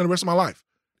wear, I'll be playing the rest of my life.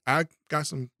 I got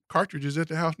some cartridges at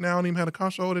the house now and even had a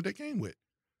console that they came with.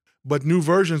 But new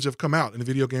versions have come out and the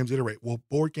video games iterate. Well,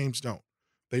 board games don't.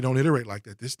 They don't iterate like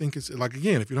that. This thing is, like,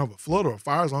 again, if you don't have a flood or a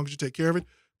fire, as long as you take care of it,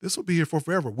 this will be here for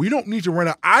forever. We don't need to run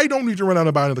out. I don't need to run out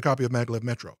and buy another copy of Maglev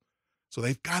Metro. So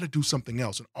they've got to do something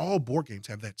else. And all board games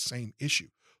have that same issue.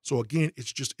 So again,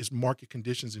 it's market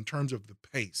conditions in terms of the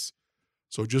pace.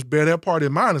 So just bear that part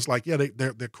in mind. It's like, yeah,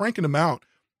 they're cranking them out.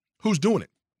 Who's doing it,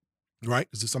 right?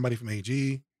 Is it somebody from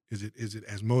AG? Is it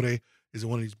Asmodee? Is it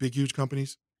one of these big, huge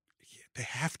companies? Yeah, they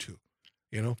have to.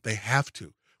 They have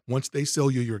to. Once they sell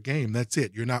you your game, that's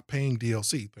it. You're not paying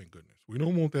DLC, thank goodness. We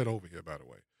don't want that over here, by the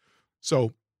way.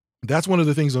 So that's one of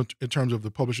the things in terms of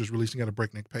the publishers releasing at a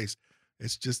breakneck pace.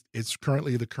 It's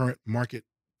currently the current market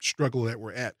struggle that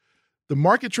we're at. The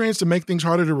market trends to make things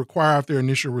harder to require after their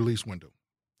initial release window.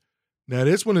 Now,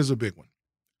 this one is a big one.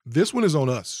 This one is on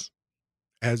us,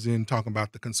 as in talking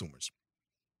about the consumers.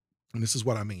 And this is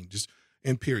what I mean, just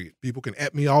in period. People can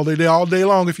at me all day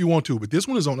long if you want to, but this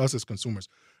one is on us as consumers.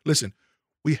 Listen,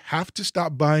 we have to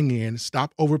stop buying in,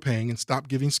 stop overpaying, and stop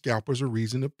giving scalpers a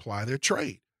reason to ply their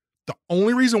trade. The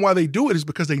only reason why they do it is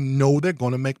because they know they're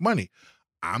going to make money.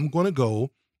 I'm going to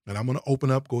go and I'm going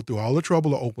to go through all the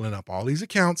trouble of opening up all these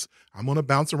accounts. I'm going to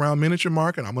bounce around Miniature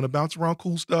Market. I'm going to bounce around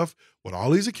cool stuff with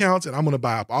all these accounts, and I'm going to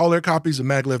buy up all their copies of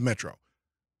Maglev Metro.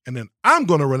 And then I'm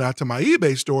going to run out to my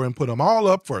eBay store and put them all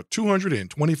up for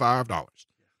 $225.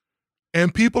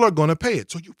 And people are going to pay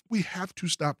it. So we have to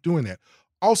stop doing that.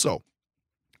 Also,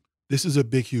 this is a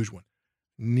big, huge one.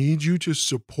 Need you to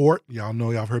support, y'all know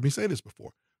y'all have heard me say this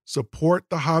before, support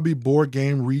the hobby board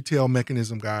game retail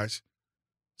mechanism, guys.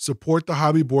 Support the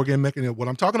hobby board game mechanism. What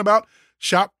I'm talking about,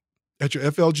 shop at your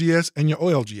FLGS and your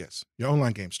OLGS, your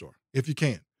online game store, if you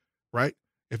can, right?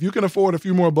 If you can afford a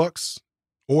few more bucks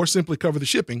or simply cover the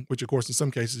shipping, which of course in some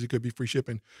cases it could be free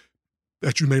shipping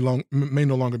that you may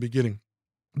no longer be getting,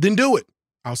 then do it.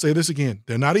 I'll say this again.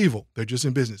 They're not evil. They're just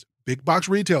in business. Big box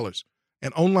retailers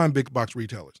and online big box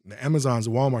retailers, the Amazons,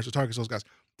 the Walmarts, the Targets, those guys,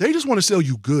 they just want to sell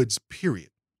you goods, period.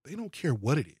 They don't care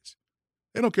what it is.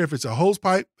 They don't care if it's a hose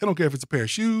pipe. They don't care if it's a pair of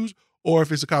shoes or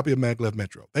if it's a copy of Maglev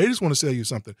Metro. They just want to sell you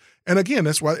something. And again,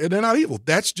 that's why they're not evil.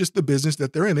 That's just the business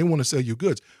that they're in. They want to sell you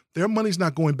goods. Their money's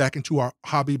not going back into our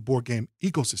hobby board game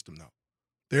ecosystem, though.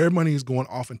 Their money is going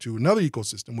off into another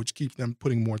ecosystem, which keeps them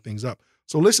putting more things up.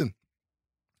 So listen,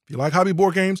 if you like hobby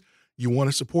board games, you want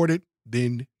to support it,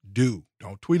 then do.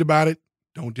 Don't tweet about it.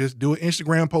 Don't just do an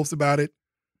Instagram post about it.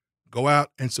 Go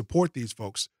out and support these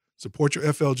folks. Support your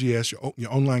FLGS,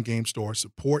 your online game store.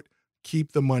 Support,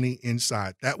 keep the money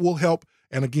inside. That will help.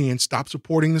 And again, stop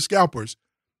supporting the scalpers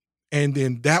And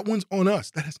then that one's on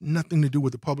us. That has nothing to do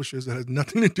with the publishers. That has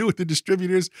nothing to do with the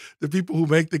distributors, the people who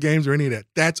make the games or any of that.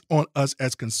 That's on us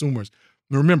as consumers.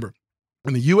 And remember,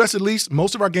 in the US at least,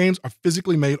 most of our games are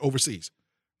physically made overseas.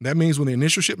 That means when the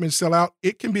initial shipments sell out,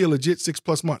 it can be a legit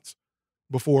 6+ months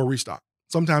before a restock.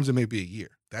 Sometimes it may be a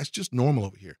year. That's just normal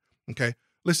over here, okay?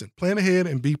 Listen, plan ahead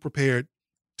and be prepared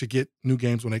to get new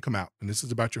games when they come out. And this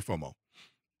is about your FOMO.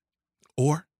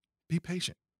 Or be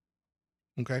patient,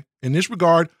 okay? In this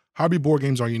regard, hobby board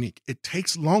games are unique. It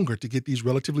takes longer to get these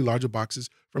relatively larger boxes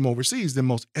from overseas than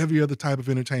most every other type of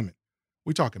entertainment.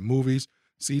 We're talking movies,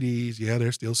 CDs, yeah,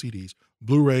 they're still CDs,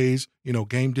 Blu-rays,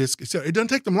 game discs. It doesn't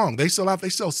take them long. They sell out. They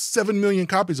sell 7 million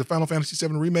copies of Final Fantasy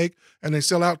VII Remake, and they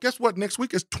sell out. Guess what? Next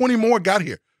week, is 20 more got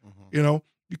here. Mm-hmm.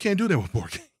 You can't do that with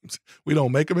board games. We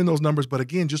don't make them in those numbers. But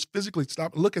again, just physically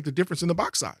stop and look at the difference in the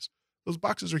box size. Those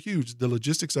boxes are huge. The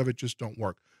logistics of it just don't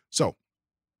work. So,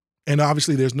 and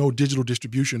obviously there's no digital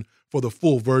distribution for the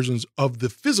full versions of the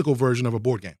physical version of a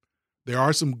board game. There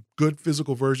are some good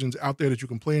physical versions out there that you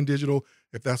can play in digital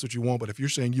if that's what you want. But if you're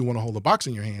saying you want to hold the box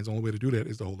in your hands, the only way to do that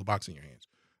is to hold the box in your hands.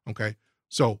 Okay.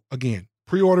 So again,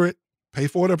 pre-order it, pay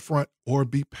for it up front, or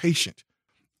be patient.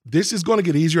 This is going to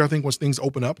get easier, I think, once things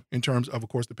open up in terms of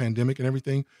course, the pandemic and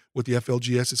everything with the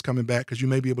FLGS is coming back, because you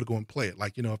may be able to go and play it.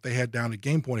 Like, if they had down at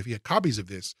Game Point, if you had copies of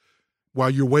this while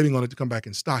you're waiting on it to come back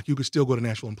in stock, you could still go to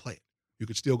Nashville and play it. You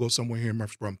could still go somewhere here in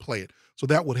Murfreesboro and play it. So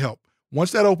that would help.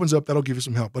 Once that opens up, that'll give you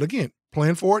some help. But again,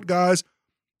 plan for it, guys.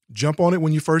 Jump on it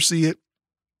when you first see it.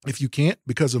 If you can't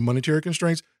because of monetary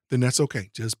constraints, then that's okay.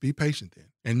 Just be patient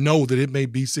then. And know that it may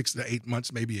be 6 to 8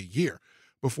 months, maybe a year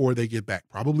before they get back.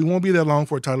 Probably won't be that long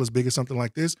for a title as big as something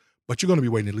like this, but you're going to be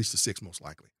waiting at least to 6 most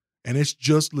likely. And it's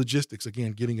just logistics.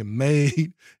 Again, getting them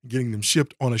made, getting them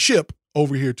shipped on a ship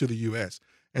over here to the U.S.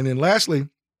 And then lastly,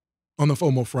 on the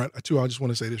FOMO front, too, I just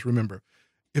want to say this. Remember,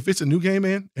 if it's a new game,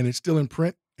 man, and it's still in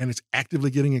print and it's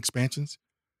actively getting expansions,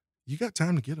 you got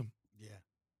time to get them.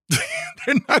 Yeah.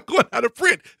 They're not going out of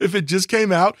print. If it just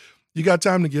came out, you got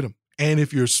time to get them. And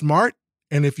if you're smart,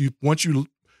 and once you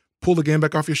pull the game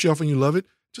back off your shelf and you love it,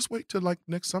 just wait till like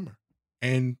next summer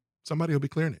and somebody will be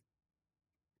clearing it.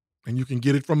 And you can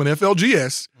get it from an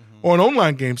FLGS or an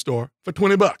online game store for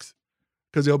 $20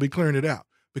 because they'll be clearing it out.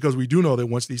 Because we do know that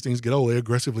once these things get old, they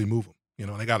aggressively move them.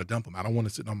 They got to dump them. I don't want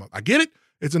to sit on my, I get it.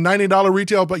 It's a $90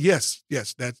 retail, but yes,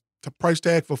 that price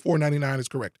tag for $4.99 is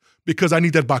correct because I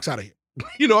need that box out of here.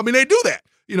 They do that.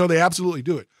 They absolutely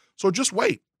do it. So just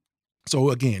wait. So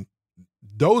again,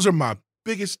 those are my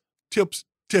biggest tips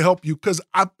to help you because,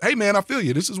 hey man, I feel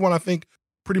you. This is one I think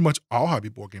pretty much all hobby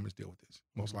board gamers deal with this,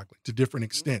 most likely, to different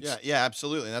extents. Yeah,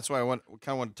 absolutely. And that's why I kind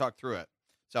of want to talk through it.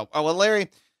 So, well, Larry,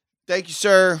 thank you,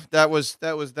 sir. That was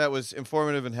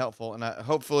informative and helpful, and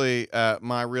hopefully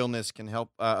my realness can help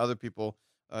other people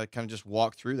kind of just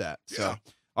walk through that. So, yeah.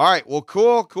 All right, well,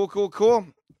 cool.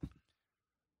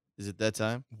 Is it that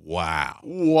time?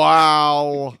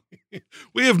 Wow.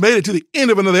 We have made it to the end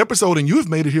of another episode, and you've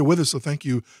made it here with us, so thank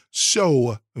you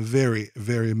so very,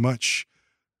 very much.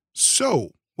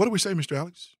 So, what do we say, Mr.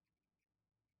 Alex?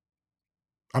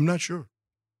 I'm not sure.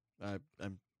 I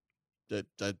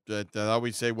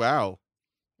always say wow.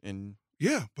 And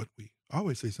yeah, but we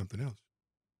always say something else.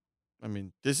 I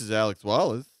mean, this is Alex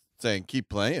Wallace saying keep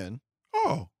playing.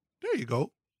 Oh, there you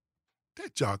go.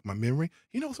 That jogged my memory.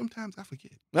 Sometimes I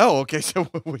forget. Oh, okay. So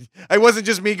it wasn't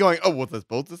just me going, oh, was I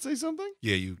supposed to say something?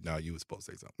 Yeah, you were supposed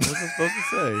to say something. What was I supposed to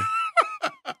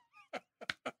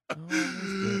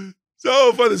say?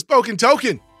 So for the spoken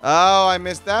token. Oh, I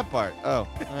missed that part. Oh,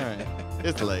 all right.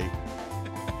 It's late.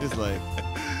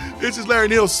 This is Larry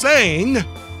Neal saying,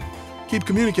 keep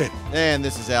communicating. And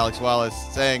this is Alex Wallace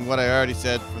saying what I already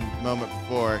said from the moment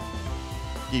before,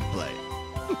 keep playing.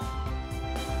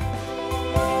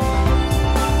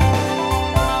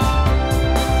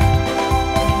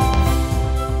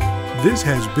 This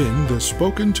has been the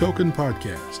Spoken Token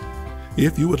Podcast.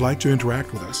 If you would like to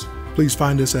interact with us, please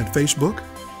find us at Facebook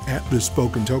at The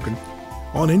Spoken Token,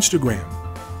 on Instagram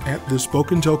at The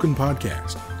Spoken Token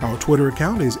Podcast. Our Twitter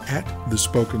account is at The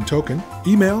Spoken Token.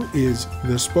 Email is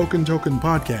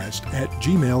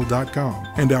thespokentokenpodcast@gmail.com.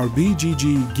 And our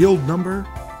BGG guild number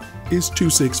is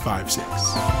 2656.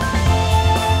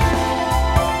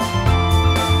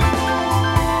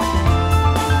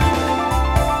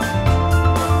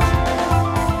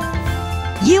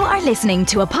 You are listening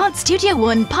to a Pod Studio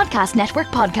One Podcast Network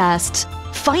podcast.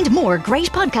 Find more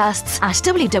great podcasts at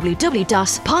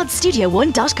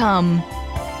www.podstudio1.com.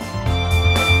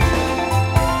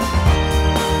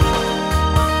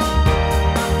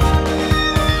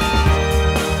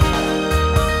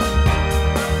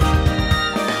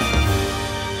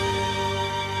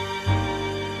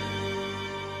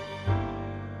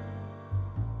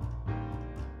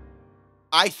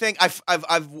 I think I've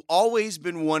always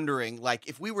been wondering, like,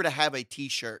 if we were to have a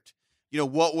T-shirt, you know,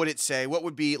 what would it say? What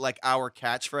would be like our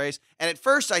catchphrase? And at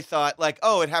first I thought, like,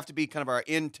 oh, it'd have to be kind of our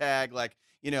in tag, like,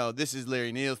 you know, this is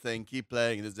Larry Neal thing, keep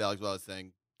playing, and this is Alex Wallace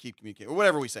thing, keep communicating, or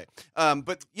whatever we say.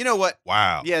 But you know what?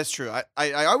 Wow. Yeah, it's true.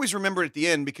 I always remember at the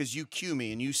end because you cue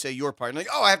me and you say your part, and like,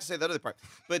 oh, I have to say that other part.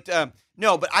 But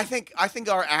no, but I think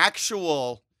our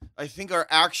actual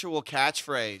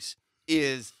catchphrase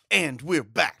is, and we're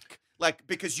back. Like,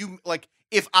 because you, like,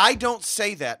 if I don't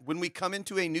say that when we come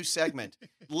into a new segment,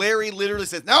 Larry literally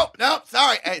says, no,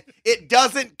 sorry, it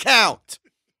doesn't count.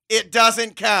 It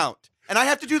doesn't count. And I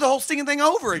have to do the whole singing thing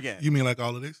over again. You mean like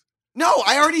all of this? No,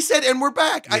 I already said, and we're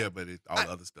back. Yeah, but all the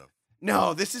other stuff.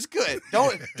 No, this is good.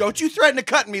 Don't you threaten to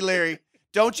cut me, Larry.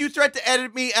 Don't you threaten to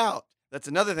edit me out. That's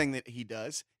another thing that he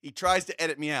does. He tries to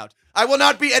edit me out. I will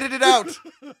not be edited out.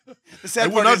 The sad I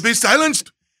will part not is, be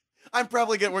silenced. I'm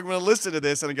probably we're going to listen to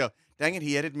this and I go, dang it,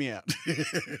 he edited me out.